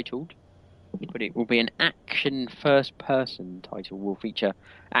untitled, but it will be an action first-person title. Will feature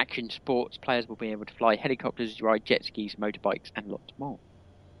action sports. Players will be able to fly helicopters, ride jet skis, motorbikes, and lots more.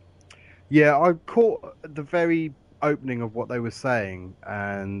 Yeah, I caught the very opening of what they were saying,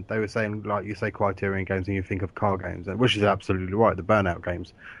 and they were saying, like you say, Criterion games, and you think of car games, which is absolutely right, the Burnout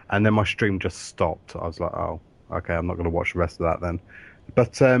games. And then my stream just stopped. I was like, oh, okay, I'm not going to watch the rest of that then.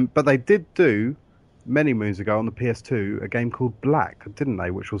 But they did do many moons ago on the PS2 a game called Black, didn't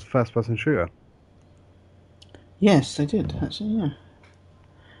they? Which was first-person shooter. Yes, they did actually.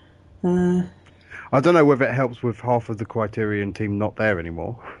 Yeah. I don't know whether it helps with half of the Criterion team not there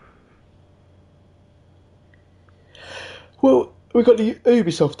anymore. Well, we've got the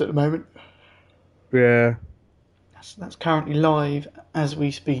Ubisoft at the moment. Yeah. That's currently live as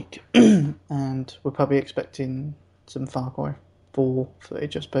we speak, and we're probably expecting some Far Cry 4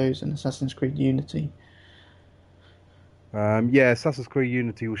 footage, I suppose, and Assassin's Creed Unity. Yeah, Assassin's Creed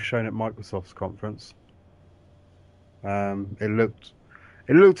Unity was shown at Microsoft's conference. It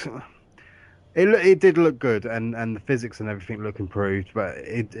did look good, and the physics and everything look improved, but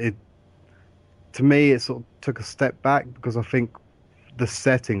it to me it sort of took a step back because I think the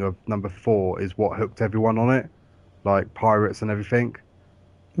setting of number 4 is what hooked everyone on it, like pirates and everything.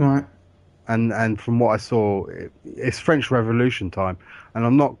 Right. And from what I saw, it's French Revolution time, and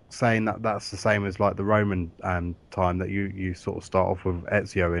I'm not saying that that's the same as like the Roman time that you sort of start off with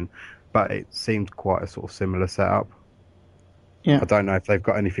Ezio in, but it seemed quite a sort of similar setup. Yeah. I don't know if they've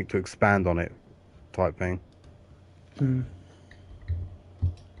got anything to expand on it, type thing. Mm.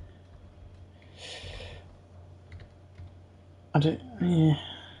 I don't. Yeah.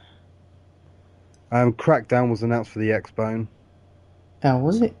 Crackdown was announced for the Xbone. Oh,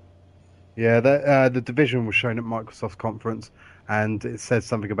 was it? Yeah, the Division was shown at Microsoft's conference, and it said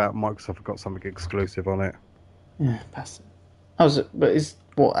something about Microsoft got something exclusive on it. Yeah, pass it. Oh, but is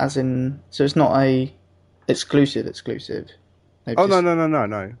what as in? So it's not a exclusive. They've Oh, just-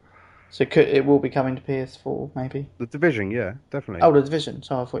 no. So it will be coming to PS4, maybe. The Division, yeah, definitely. Oh, the Division.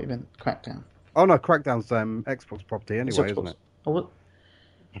 So I thought you meant Crackdown. Oh no, Crackdown's Xbox property anyway, isn't it? Oh, what?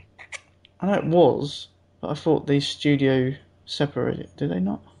 I know it was, but I thought the studio separated. Did they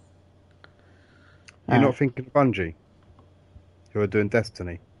not? You're not thinking of Bungie, who are doing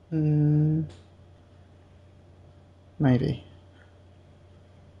Destiny? Maybe.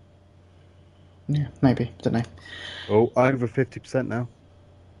 Yeah, maybe. Don't know. Oh, over 50% now.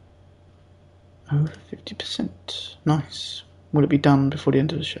 Over 50%. Nice. Will it be done before the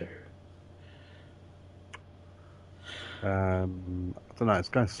end of the show? I don't know. It's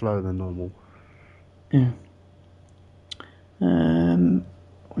going slower than normal. Yeah.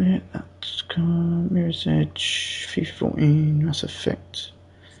 Where that's come? Mirror's Edge, FIFA 14, Mass Effect,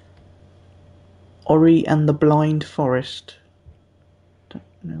 Ori and the Blind Forest. Don't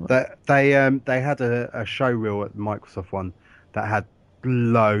know what... They had a show reel at the Microsoft one that had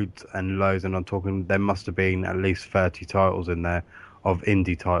loads and loads, and I'm talking there must have been at least 30 titles in there of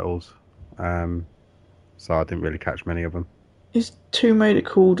indie titles. So I didn't really catch many of them. Is Tomb Raider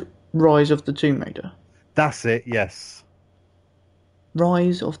called Rise of the Tomb Raider? That's it, yes.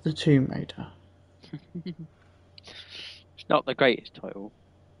 Rise of the Tomb Raider. It's not the greatest title.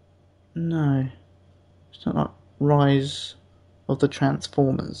 No. It's not like Rise of the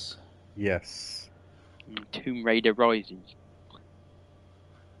Transformers. Yes. Tomb Raider Rises.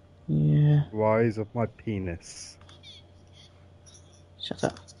 Yeah. Rise of my penis. Shut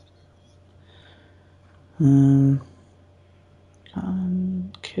up.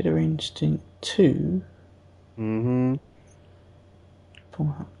 Killer Instinct 2. Mm-hmm.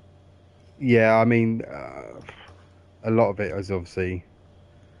 For... Yeah, I mean, a lot of it is obviously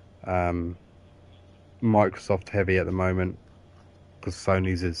Microsoft heavy at the moment because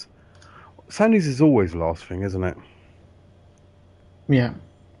Sony's is always the last thing, isn't it? Yeah.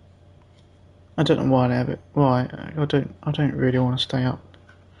 I don't know why they have it. Why? I don't really want to stay up.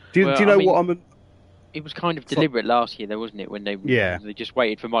 Do you know what I'm? It was kind of deliberate last year, though, wasn't it? When they just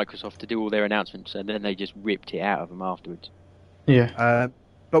waited for Microsoft to do all their announcements, and then they just ripped it out of them afterwards. Yeah.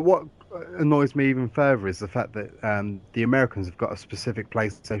 But what annoys me even further is the fact that the Americans have got a specific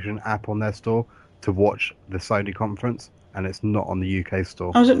PlayStation app on their store to watch the Sony conference. and it's not on the UK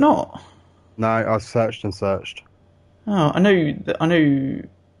store. Oh, is it not? No, I searched and searched. Oh, I know.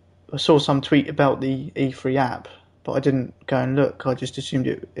 I saw some tweet about the E3 app, but I didn't go and look. I just assumed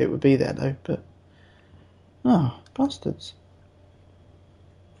it would be there though. But bastards!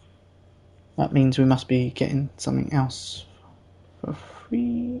 That means we must be getting something else for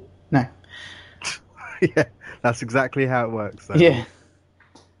free. No. Yeah, that's exactly how it works. Though. Yeah.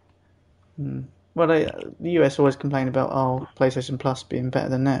 Well, the US always complain about PlayStation Plus being better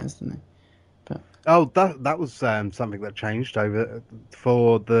than theirs, don't they? Oh, that was something that changed over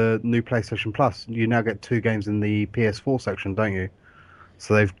for the new PlayStation Plus. You now get 2 games in the PS4 section, don't you?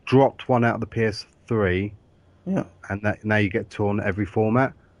 So they've dropped one out of the PS3, Yeah. and now you get 2 on every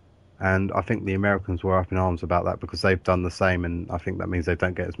format. And I think the Americans were up in arms about that because they've done the same, and I think that means they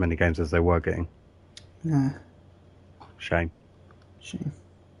don't get as many games as they were getting. Yeah. Shame.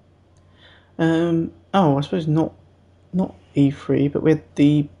 I suppose not E3, but with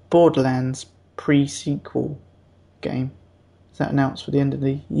the Borderlands pre-sequel game. Is that announced for the end of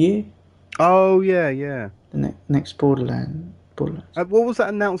the year? Oh, yeah. The next Borderlands. What was that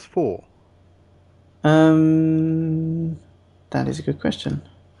announced for? That is a good question.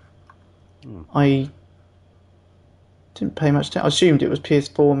 I didn't pay much attention. I assumed it was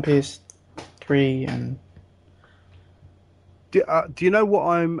PS4 and PS3 and... Do you know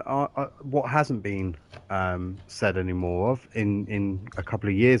what hasn't been said anymore of in a couple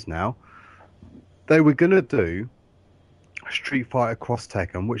of years now? They were going to do Street Fighter cross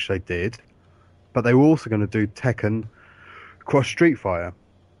Tekken, which they did, but they were also going to do Tekken cross Street Fighter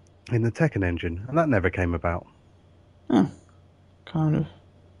in the Tekken engine, and that never came about. Kind of.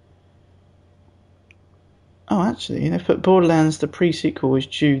 Oh, actually, they've put Borderlands, the pre-sequel, is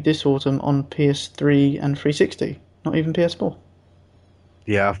due this autumn on PS3 and 360, not even PS4.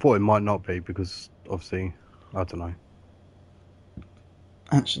 Yeah, I thought it might not be because, obviously, I don't know.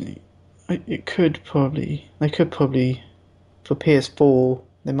 Actually, they could probably, for PS4,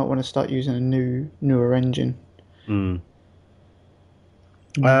 they might want to start using a newer engine.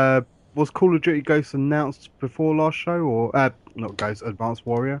 Was Call of Duty Ghosts announced before last show, or not Ghosts, Advanced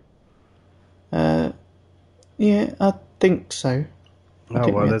Warrior? Yeah, I think so.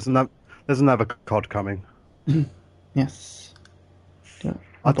 There's another COD coming. Yes.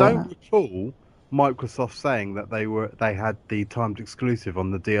 I don't recall Microsoft saying that they had the timed exclusive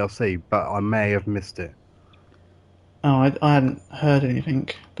on the DLC, but I may have missed it. Oh, I hadn't heard anything,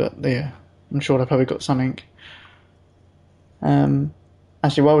 but yeah, I'm sure they've probably got something.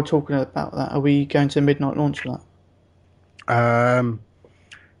 Actually, while we're talking about that, are we going to midnight launch for that?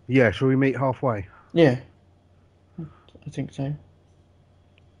 Yeah, shall we meet halfway? Yeah, I think so.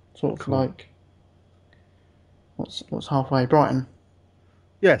 Sort of cool. like what's halfway? Brighton.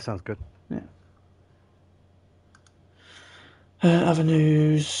 Yeah, sounds good. Yeah. Other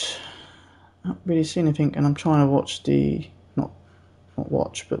news. Not really seen anything, and I'm trying to watch the not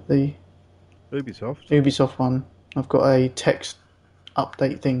watch, but the Ubisoft one. I've got a text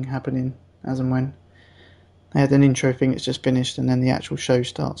update thing happening as and when. They had an intro thing that's just finished, and then the actual show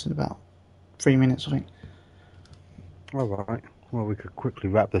starts in about 3 minutes, I think. All right. Well, we could quickly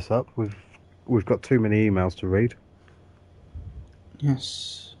wrap this up. We've got too many emails to read.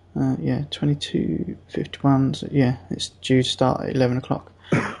 Yes. 22:51. So yeah, it's due to start at 11 o'clock.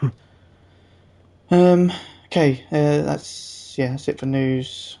 Okay. That's it for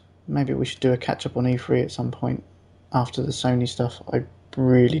news. Maybe we should do a catch up on E3 at some point after the Sony stuff. I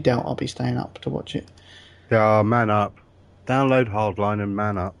really doubt I'll be staying up to watch it. Yeah, man up. Download HardLine and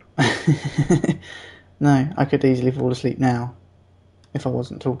man up. No, I could easily fall asleep now if I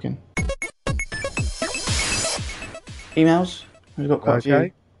wasn't talking. Emails? We've got quite a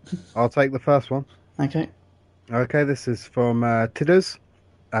few. I'll take the first one. Okay, this is from Tidders.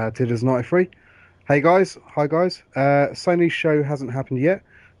 Tidders93. Hi guys. Sony's show hasn't happened yet,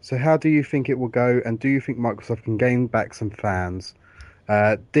 so how do you think it will go, and do you think Microsoft can gain back some fans?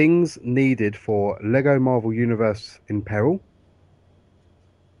 Dings needed for Lego Marvel Universe in peril.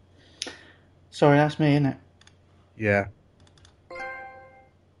 Sorry, that's me, isn't it? Yeah.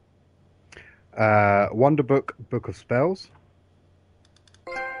 Wonder Book of Spells.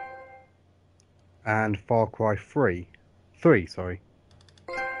 And Far Cry 3. Sorry.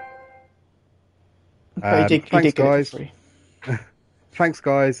 But you did thanks, get guys. It for free. Thanks,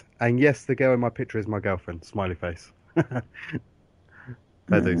 guys. And yes, the girl in my picture is my girlfriend. Smiley face. Fair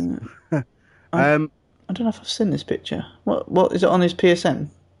dues. I don't know if I've seen this picture. What is it on his PSN?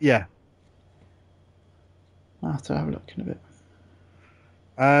 Yeah. I'll have to have a look in a bit.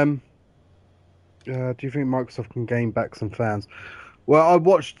 Do you think Microsoft can gain back some fans? Well, I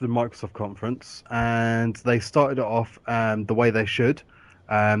watched the Microsoft conference, and they started it off the way they should.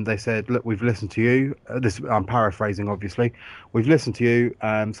 They said, "Look, we've listened to you." This I'm paraphrasing, obviously. We've listened to you,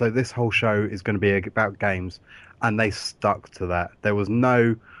 so this whole show is going to be about games, and they stuck to that. There was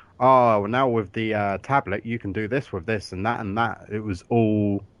no, "Oh, well, now with the tablet, you can do this with this and that and that." It was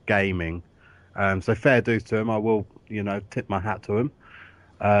all gaming. So fair dues to them. I will, tip my hat to them.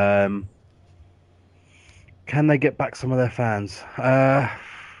 Um, can they get back some of their fans? To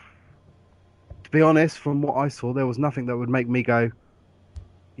be honest, from what I saw, there was nothing that would make me go,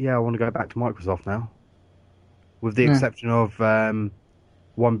 "Yeah, I want to go back to Microsoft now." With the Yeah. exception of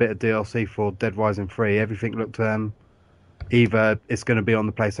one bit of DLC for Dead Rising 3, everything looked either it's going to be on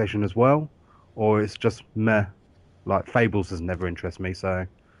the PlayStation as well, or it's just meh. Like Fables has never interested me, so.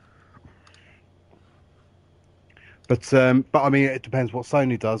 But I mean, it depends what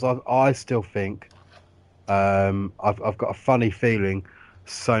Sony does. I still think I've got a funny feeling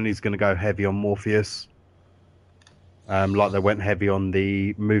Sony's going to go heavy on Morpheus. Like they went heavy on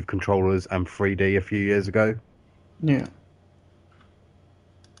the Move controllers and 3D a few years ago. Yeah.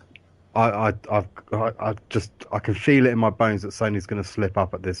 I can feel it in my bones that Sony's going to slip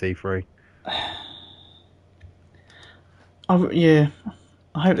up at this E3. Yeah.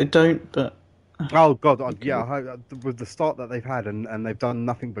 I hope they don't, but Oh God, yeah. I hope, with the start that they've had, and they've done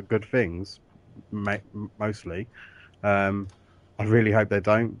nothing but good things, mostly. Um, I really hope they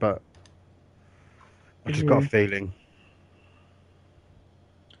don't, but I just got a yeah. feeling.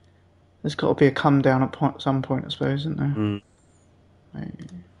 There's got to be a come down at some point, I suppose, isn't there? Mm.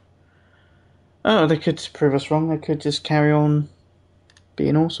 Oh, they could prove us wrong. They could just carry on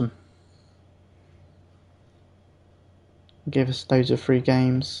being awesome. Give us loads of free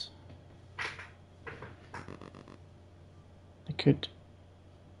games. They could.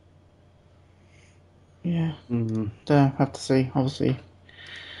 Yeah. Mm. Have to see, obviously.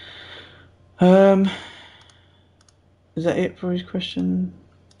 Is that it for his question?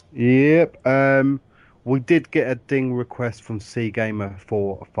 Yep. We did get a ding request from C Gamer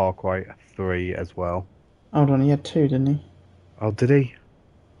for Far Cry 3 as well. Hold on, he had two, didn't he? Oh, did he?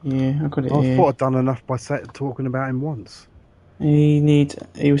 Yeah, I've got it I here. thought I'd done enough by talking about him once. He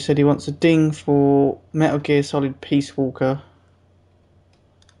said he wants a ding for Metal Gear Solid Peace Walker.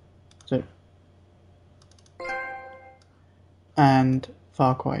 So, and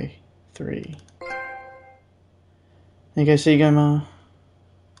Far Cry 3. There you go, Seagoma.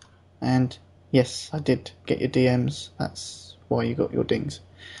 And yes, I did get your DMs. That's why you got your dings.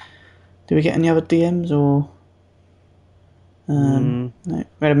 Did we get any other DMs or? No. We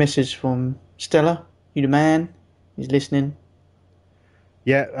had a message from Stella. You the man. He's listening.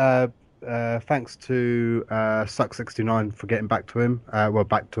 Yeah, thanks to Suck69 for getting back to him.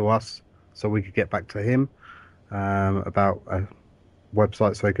 Back to us, so we could get back to him about a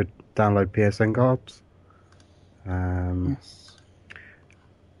website so he could download PSN cards. Yes.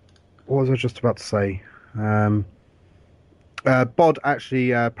 What was I just about to say? Bod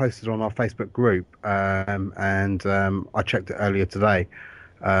actually posted on our Facebook group, and I checked it earlier today.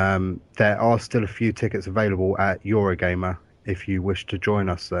 There are still a few tickets available at Eurogamer if you wish to join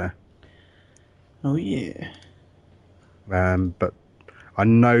us there. Oh yeah. But I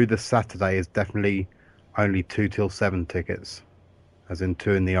know the Saturday is definitely only 2 till 7 tickets, as in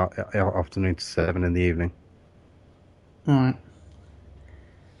 2 in the afternoon to 7 in the evening. Alright.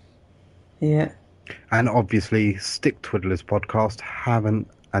 Yeah. And obviously, Stick Twiddlers podcast haven't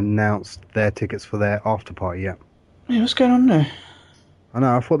announced their tickets for their after party yet. Yeah, what's going on there? I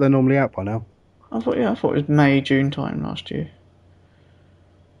know, I thought they're normally out by now. I thought it was May, June time last year.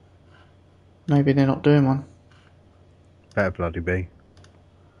 Maybe they're not doing one. Better bloody be.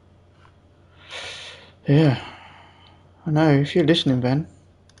 Yeah. I know. If you're listening, Ben,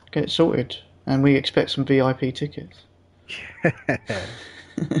 get it sorted. And we expect some VIP tickets.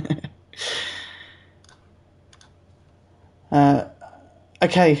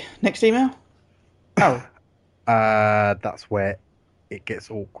 Okay, next email? Oh. That's where it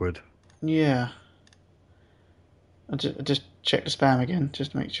gets awkward. Yeah. I just check the spam again,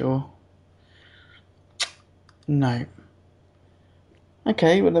 just to make sure. No.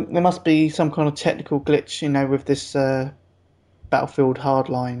 Okay, well, there must be some kind of technical glitch, with this Battlefield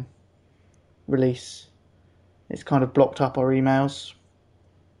Hardline release. It's kind of blocked up our emails,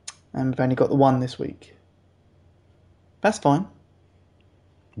 and we've only got the one this week. That's fine.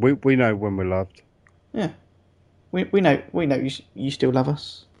 We know when we're loved. Yeah, we know you still love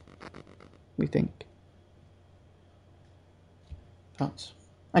us. We think. But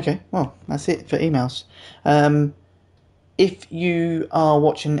okay, well that's it for emails. If you are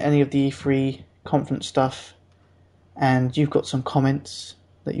watching any of the E3 conference stuff and you've got some comments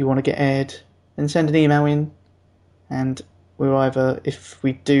that you want to get aired, then send an email in, and we'll either, if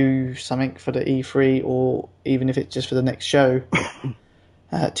we do something for the E3 or even if it's just for the next show,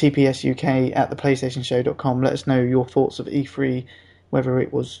 TPSUK at theplaystationshow.com, let us know your thoughts of E3, whether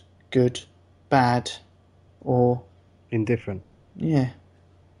it was good, bad, or Indifferent. yeah,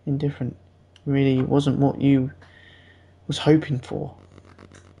 indifferent. Really wasn't what you was hoping for.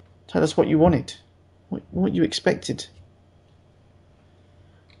 Tell us what you wanted, what you expected.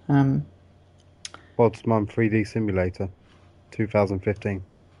 Bod's Mum 3D Simulator, 2015.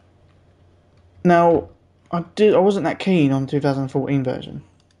 Now, I wasn't that keen on 2014 version.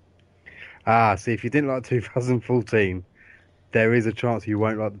 See, if you didn't like 2014, there is a chance you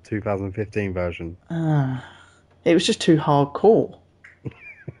won't like the 2015 version. It was just too hardcore.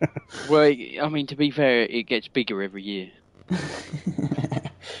 Well, I mean, to be fair, it gets bigger every year.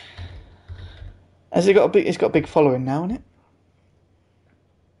 Has it got a big? It's got a big following now, isn't it?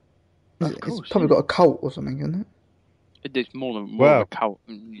 Of course, it's probably got a cult or something, isn't it? There's more of Well, a cult.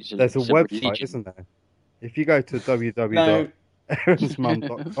 There's a website, religion. isn't there? If you go to No.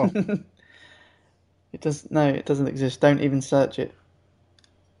 www.aaronsmum.com, It does. No, it doesn't exist. Don't even search it.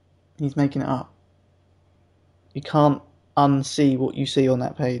 He's making it up. You can't unsee what you see on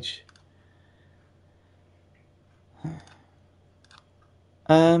that page.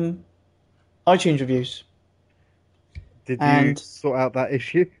 iTunes reviews. did you And- sort out that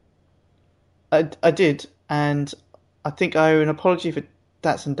issue? I did, and I think I owe an apology for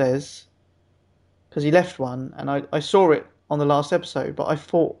Datsun Des because he left one, and I saw it on the last episode, but I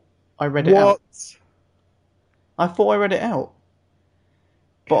thought I read it out. I thought I read it out.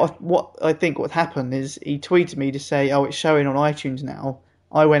 But what I think what happened is he tweeted me to say, "Oh, it's showing on iTunes now."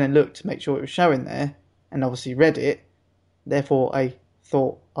 I went and looked to make sure it was showing there, and obviously read it. Therefore, I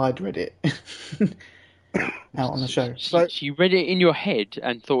thought I'd read it out on the show. So you read it in your head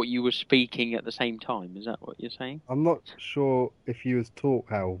and thought you were speaking at the same time. Is that what you're saying? I'm not sure if you was taught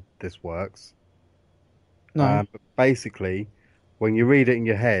how this works. No, But basically, when you read it in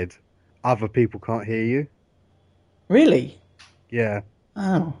your head, other people can't hear you. really? Yeah.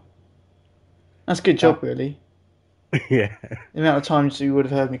 Oh, that's a good job, really. Yeah. The amount of times you would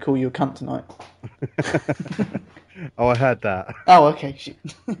have heard me call you a cunt tonight. Oh, I heard that. Oh, okay. Shit.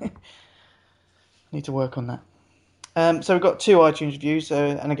 Need to work on that. So we've got 2 iTunes reviews.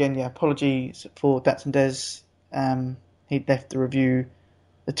 And again, yeah, apologies for Datsun Des. He left the review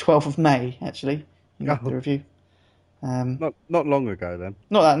the 12th of May, actually. He left the review. Not long ago then.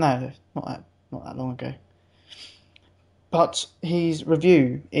 Not that long ago. But his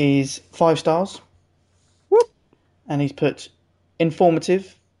review is 5 stars. Whoop. And he's put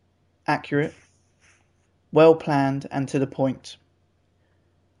informative, accurate, well planned, and to the point.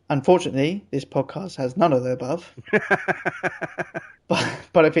 Unfortunately, this podcast has none of the above.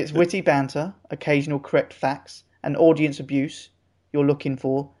 But if it's witty banter, occasional correct facts, and audience abuse you're looking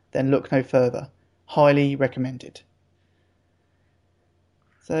for, then look no further. Highly recommended.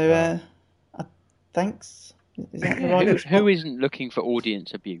 So, thanks. Is that the right Who isn't looking for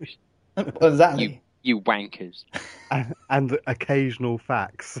audience abuse? Exactly. You wankers. And occasional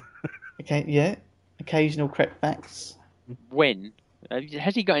facts. Okay, yeah. Occasional correct facts. When?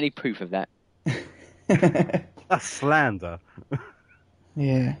 Has he got any proof of that? That's slander.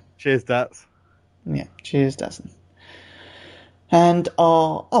 Yeah. Cheers, Dats. Yeah. Cheers, Datsun. And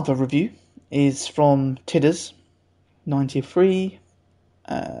our other review is from Tidders, 93.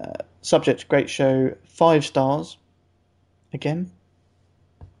 Subject, great show, 5 stars. Again.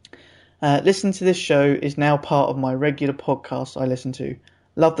 Listening to this show is now part of my regular podcast I listen to.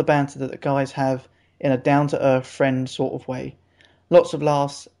 Love the banter that the guys have in a down-to-earth friend sort of way. Lots of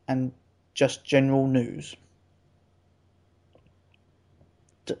laughs and just general news.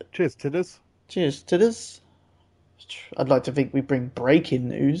 Cheers, Tidders. Cheers, Tidders. I'd like to think we bring breaking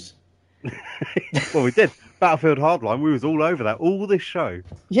news. Well, we did. Battlefield Hardline, we was all over that all this show.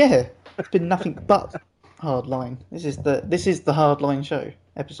 Yeah, it's been nothing but HardLine. This is the HardLine show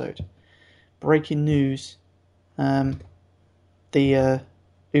episode. Breaking news. The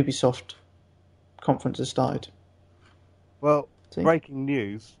Ubisoft conference has started. Well, See? breaking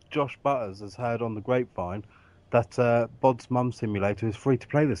news, Josh Butters has heard on the grapevine that Bod's Mum Simulator is free to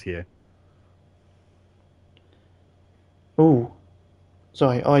play this year. Oh,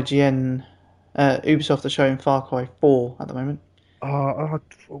 sorry, IGN. Ubisoft are showing Far Cry 4 at the moment.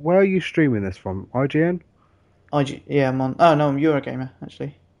 Where are you streaming this from? IGN? Yeah, I'm on. Oh no, I'm Eurogamer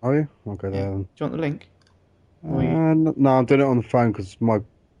actually. Are you? I'll go there Yeah. then. Do you want the link? No, I'm doing it on the phone because my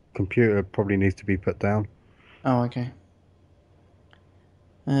computer probably needs to be put down. Oh, okay.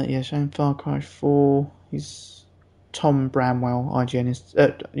 Yeah, showing Far Cry 4. He's Tom Bramwell, IGN is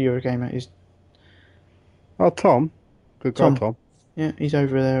Eurogamer is Oh, Tom. Good guy, Tom. Tom. Yeah, he's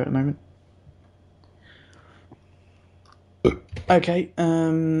over there at the moment. Okay,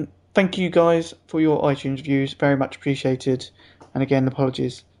 thank you guys for your iTunes reviews, very much appreciated. And again,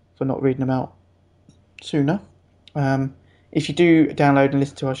 apologies for not reading them out sooner. If you do download and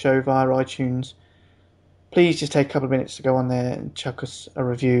listen to our show via iTunes, please just take a couple of minutes to go on there and chuck us a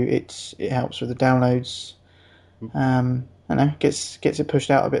review. It helps with the downloads. I know, gets it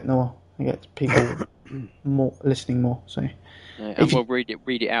pushed out a bit more and gets people more listening more. So, and we'll read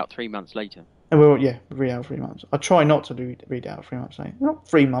it out 3 months later. And we'll read out 3 months. I try not to read out 3 months later. Not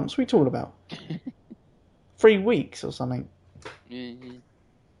 3 months. What are you talking about? 3 weeks or something. Mm-hmm.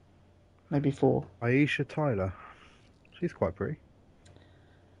 Maybe 4. Aisha Tyler. She's quite pretty.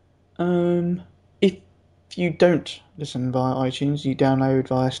 If you don't listen via iTunes, you download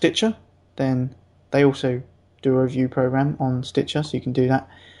via Stitcher, then they also do a review program on Stitcher, so you can do that.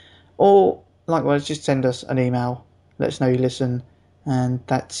 Or likewise, just send us an email, let us know you listen, and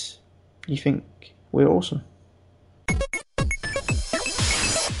that you think we're awesome.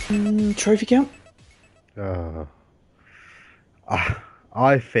 Trophy count?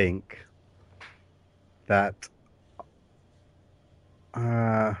 I think that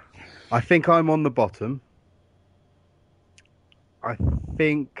I think I'm on the bottom. I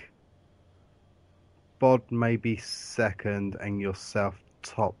think Bod may be second and yourself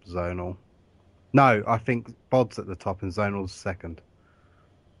top, Zonal. No, I think Bod's at the top and Zonal's second.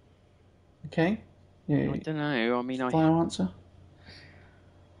 Okay. Yeah. I don't know. I mean, Final answer?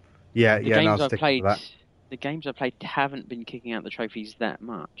 Yeah, the no, games I'll I've stick played, with that. the games I've played haven't been kicking out the trophies that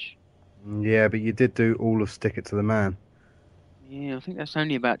much. Yeah, but you did do all of Stick It to the Man. Yeah, I think that's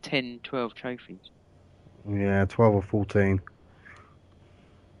only about 10, 12 trophies. Yeah, 12 or 14.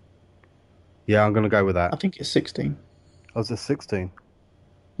 Yeah, I'm going to go with that. I think it's 16. I was at 16.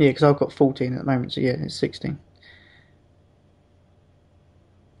 Yeah, because I've got 14 at the moment, so yeah, it's 16.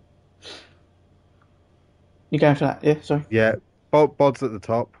 You going for that? Yeah, sorry. Yeah, Bod's at the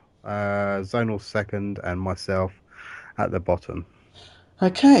top, Zonal's second, and myself at the bottom.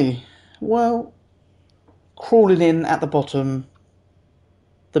 Okay, well, crawling in at the bottom,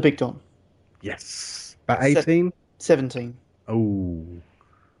 the Big Don. Yes. About 18? 17. Oh.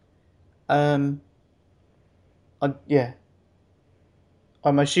 Yeah.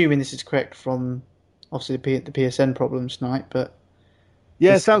 I'm assuming this is correct from, obviously, the PSN problems tonight, but...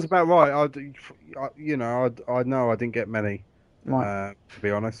 Yeah, sounds about right. I know I didn't get many, Right. to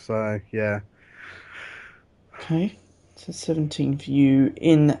be honest, so yeah. Okay, so 17 for you.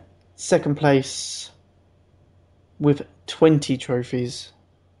 In second place with 20 trophies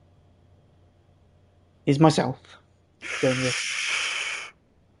is myself.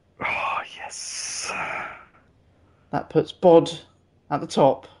 Oh, yes. That puts Bod at the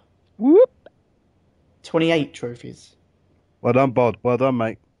top. Whoop! 28 trophies. Well done, Bod. Well done,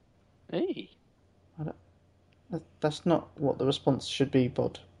 mate. Hey. That's not what the response should be,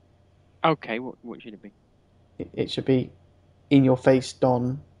 Bod. Okay, what should it be? It should be in your face,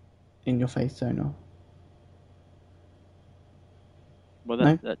 Don. In your face, Zonal. Well,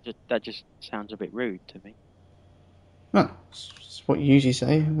 No? that just sounds a bit rude to me. Well, it's what you usually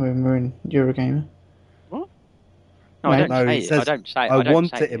say when we're in Eurogamer. What? No, No. I don't No, say he it. says, I don't say. I don't want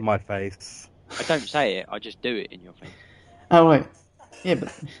say it in my face. I don't say it. I just do it in your face. Oh, right. Yeah,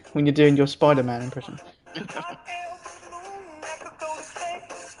 but when you're doing your Spider-Man impression.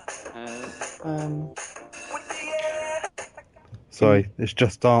 Sorry, it's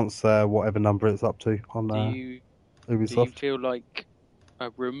Just Dance, whatever number it's up to on do you Ubisoft. feel like a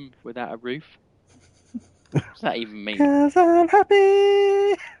room without a roof? What does that even mean? 'Cause I'm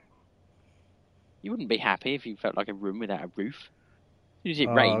happy. You wouldn't be happy if you felt like a room without a roof. As soon as it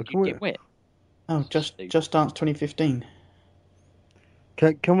Oh, rained, can you'd we- get wet. Oh, Just Dance 2015.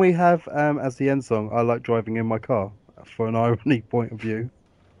 Can we have as the end song, I like driving in my car, for an irony point of view?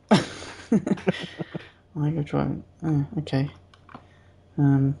 I go driving. Oh, okay.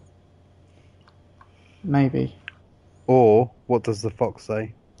 Maybe. Or, what does the fox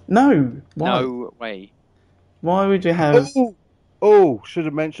say? No. Why? No way. Why would you have? Should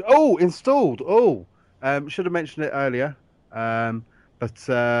have mentioned. Oh, installed. Oh, should have mentioned it earlier. But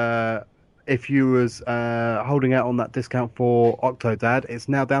if you was holding out on that discount for Octodad, it's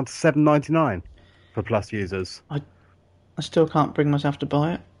now down to $7.99 for Plus users. I still can't bring myself to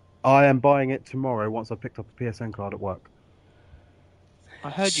buy it. I am buying it tomorrow once I picked up a PSN card at work. I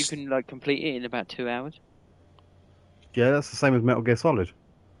heard you can complete it in about 2 hours. Yeah, that's the same as Metal Gear Solid.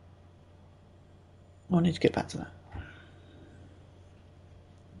 I need to get back to that.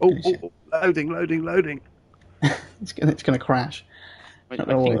 Oh, loading. It's gonna crash. I Not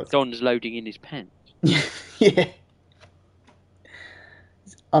gonna think work. Don's loading in his pants. Yeah.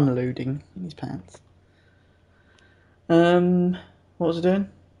 He's unloading in his pants. What was I doing?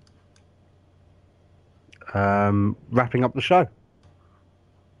 Wrapping up the show.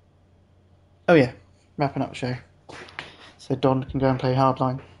 Oh yeah, wrapping up the show. So Don can go and play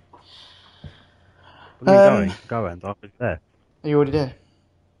Hardline. What are you going? Go and I was there. Are you already there?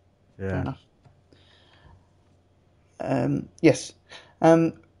 Yeah. Fair enough. Yes.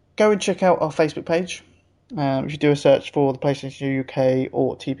 Go and check out our Facebook page. If you do a search for the PlayStation UK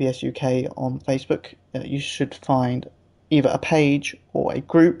or TPS UK on Facebook, you should find either a page or a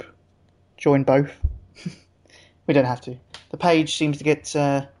group. Join both. We don't have to. The page seems to get,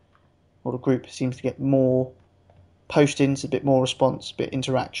 or the group seems to get more postings, a bit more response, a bit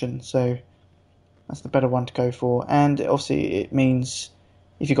interaction. So that's the better one to go for. And obviously, it means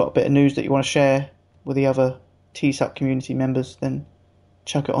if you've got a bit of news that you want to share with the other TPSUK community members, then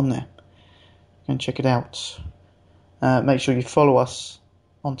chuck it on there and check it out. Make sure you follow us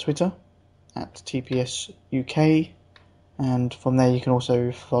on Twitter at TPSUK, and from there you can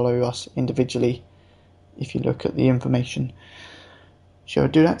also follow us individually if you look at the information. Shall I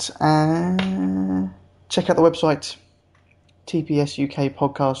do that? Check out the website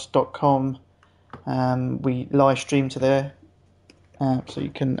tpsukpodcast.com. We live stream to there, so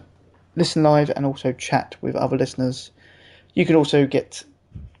you can listen live and also chat with other listeners. You can also get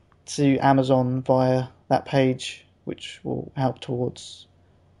to Amazon via that page, which will help towards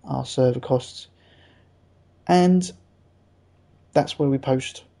our server costs. And that's where we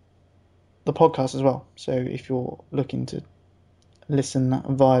post the podcast as well. So if you're looking to listen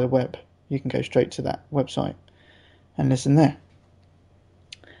via the web, you can go straight to that website and listen there.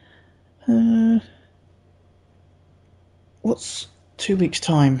 What's 2 weeks'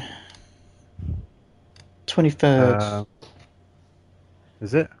 time? 23rd.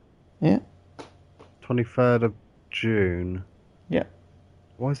 Is it? Yeah. 23rd of June. Yeah.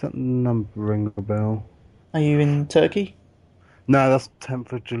 Why is that number ring a bell? Are you in Turkey? No, that's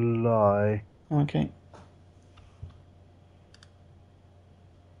 10th of July. Okay.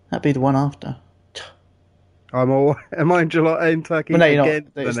 That'd be the one after. Am I in July in Turkey Well, no, you're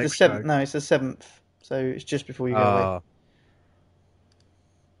again? not. It's the 7th. No, it's the 7th. So it's just before you go away.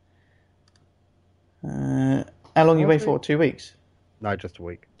 How long are you away for? 2 weeks? No, just a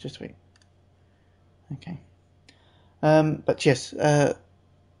week. Just a week. Okay. But yes,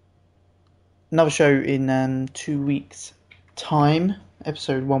 another show in 2 weeks' time,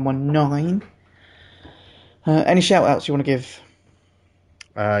 episode 119. Any shout outs you want to give?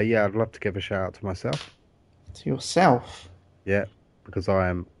 Yeah, I'd love to give a shout out to myself. To yourself? Yeah, because I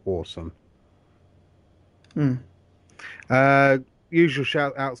am awesome. Usual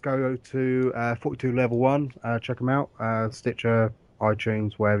shout outs go to 42 Level 1. Check them out. Stitcher,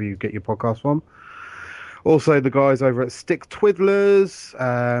 iTunes, wherever you get your podcast from. Also, the guys over at Stick Twiddlers.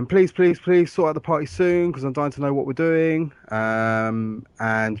 Please sort out the party soon because I'm dying to know what we're doing. And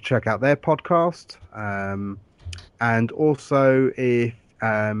check out their podcast. And also, if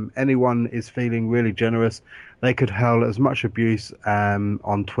anyone is feeling really generous, they could hurl as much abuse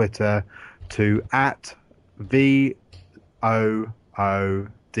on Twitter to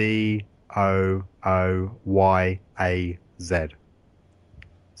 @VOODOOYAZ.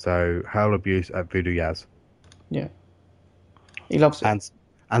 So hurl abuse at Voodoo Yaz. Yeah. He loves it.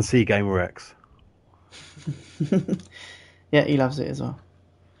 And C Gamer X. Yeah, he loves it as well.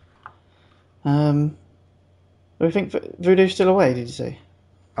 Do we think Voodoo's still away, did you say?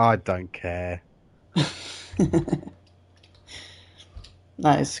 I don't care.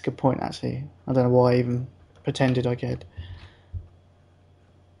 That is a good point, actually. I don't know why I even pretended I cared.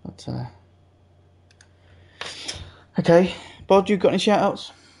 But, okay. Bod, you got any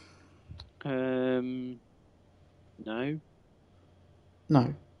shout-outs? No.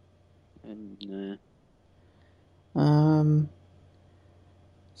 No. And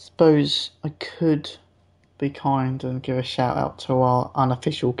suppose I could be kind and give a shout-out to our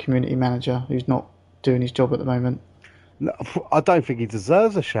unofficial community manager who's not doing his job at the moment. No, I don't think he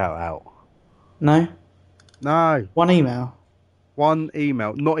deserves a shout out. No? No. One email? One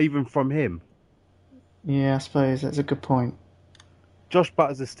email, not even from him. Yeah, I suppose that's a good point. Josh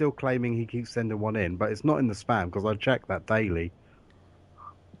Butters is still claiming he keeps sending one in, but it's not in the spam because I check that daily.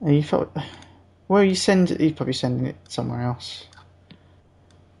 Where you send it? He's probably sending it somewhere else.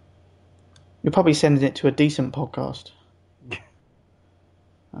 You're probably sending it to a decent podcast.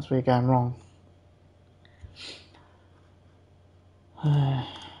 That's where you're going wrong.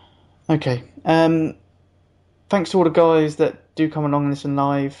 Okay. Thanks to all the guys that do come along and listen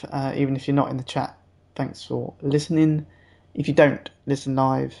live, even if you're not in the chat thanks for listening. If you don't listen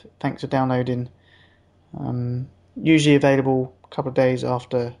live, thanks for downloading. Usually available a couple of days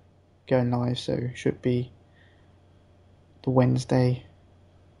after going live, so should be the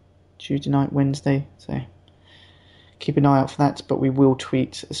Tuesday night, Wednesday. So keep an eye out for that, but we will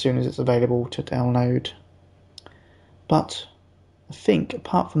tweet as soon as it's available to download. But I think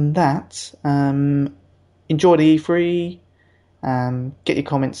apart from that, enjoy the E3. Get your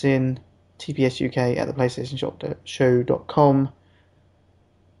comments in. TPSUK at the PlayStationShow.com.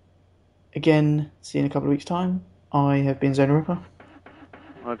 Again, see you in a couple of weeks' time. I have been Zona Ripper.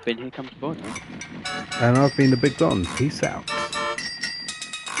 I've been Here Comes the Boy. And I've been the Big Don. Peace out.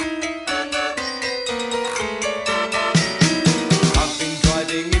 I've been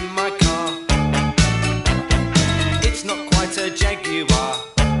driving in my car. It's not quite a Jaguar.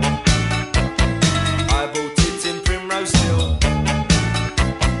 I bought it in Primrose Hill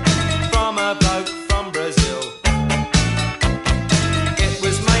from a bloke from Brazil. It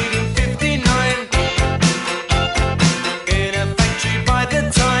was made in 59 in a factory by the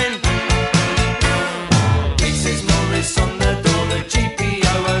Tyne. It says Morris on the door, the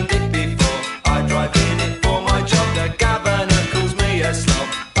GPO owned it before. I drive in it for my job, the governor calls me a slob,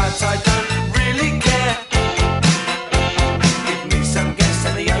 but I don't really care. Give me some gas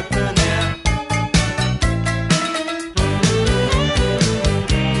and the open air.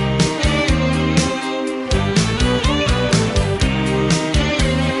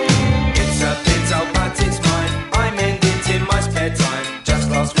 It's a bit old, but it's mine. I mend it in my spare time. Just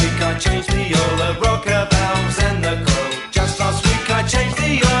last week I changed the oil, the rocker valves and the coil. Just last week I changed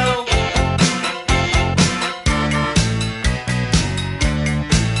the oil.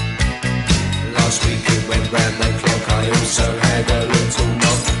 Last week it went round the clock. I also had a little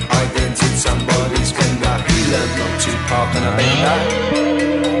knock. I dented somebody's fender. He learned not to park on a bender.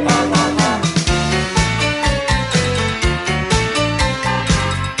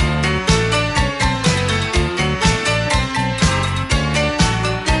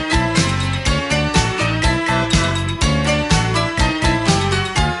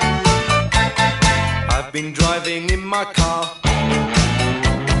 I've been driving in my car.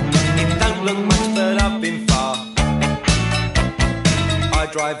 It don't look much, but I've been far. I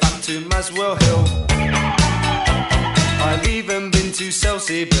drive up to Muswell Hill. I've even been to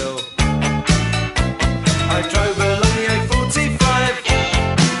Selseybill. I drove along the A45.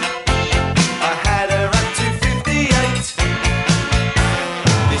 I had her up to 58.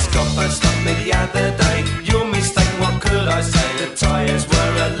 This copper stopped me the other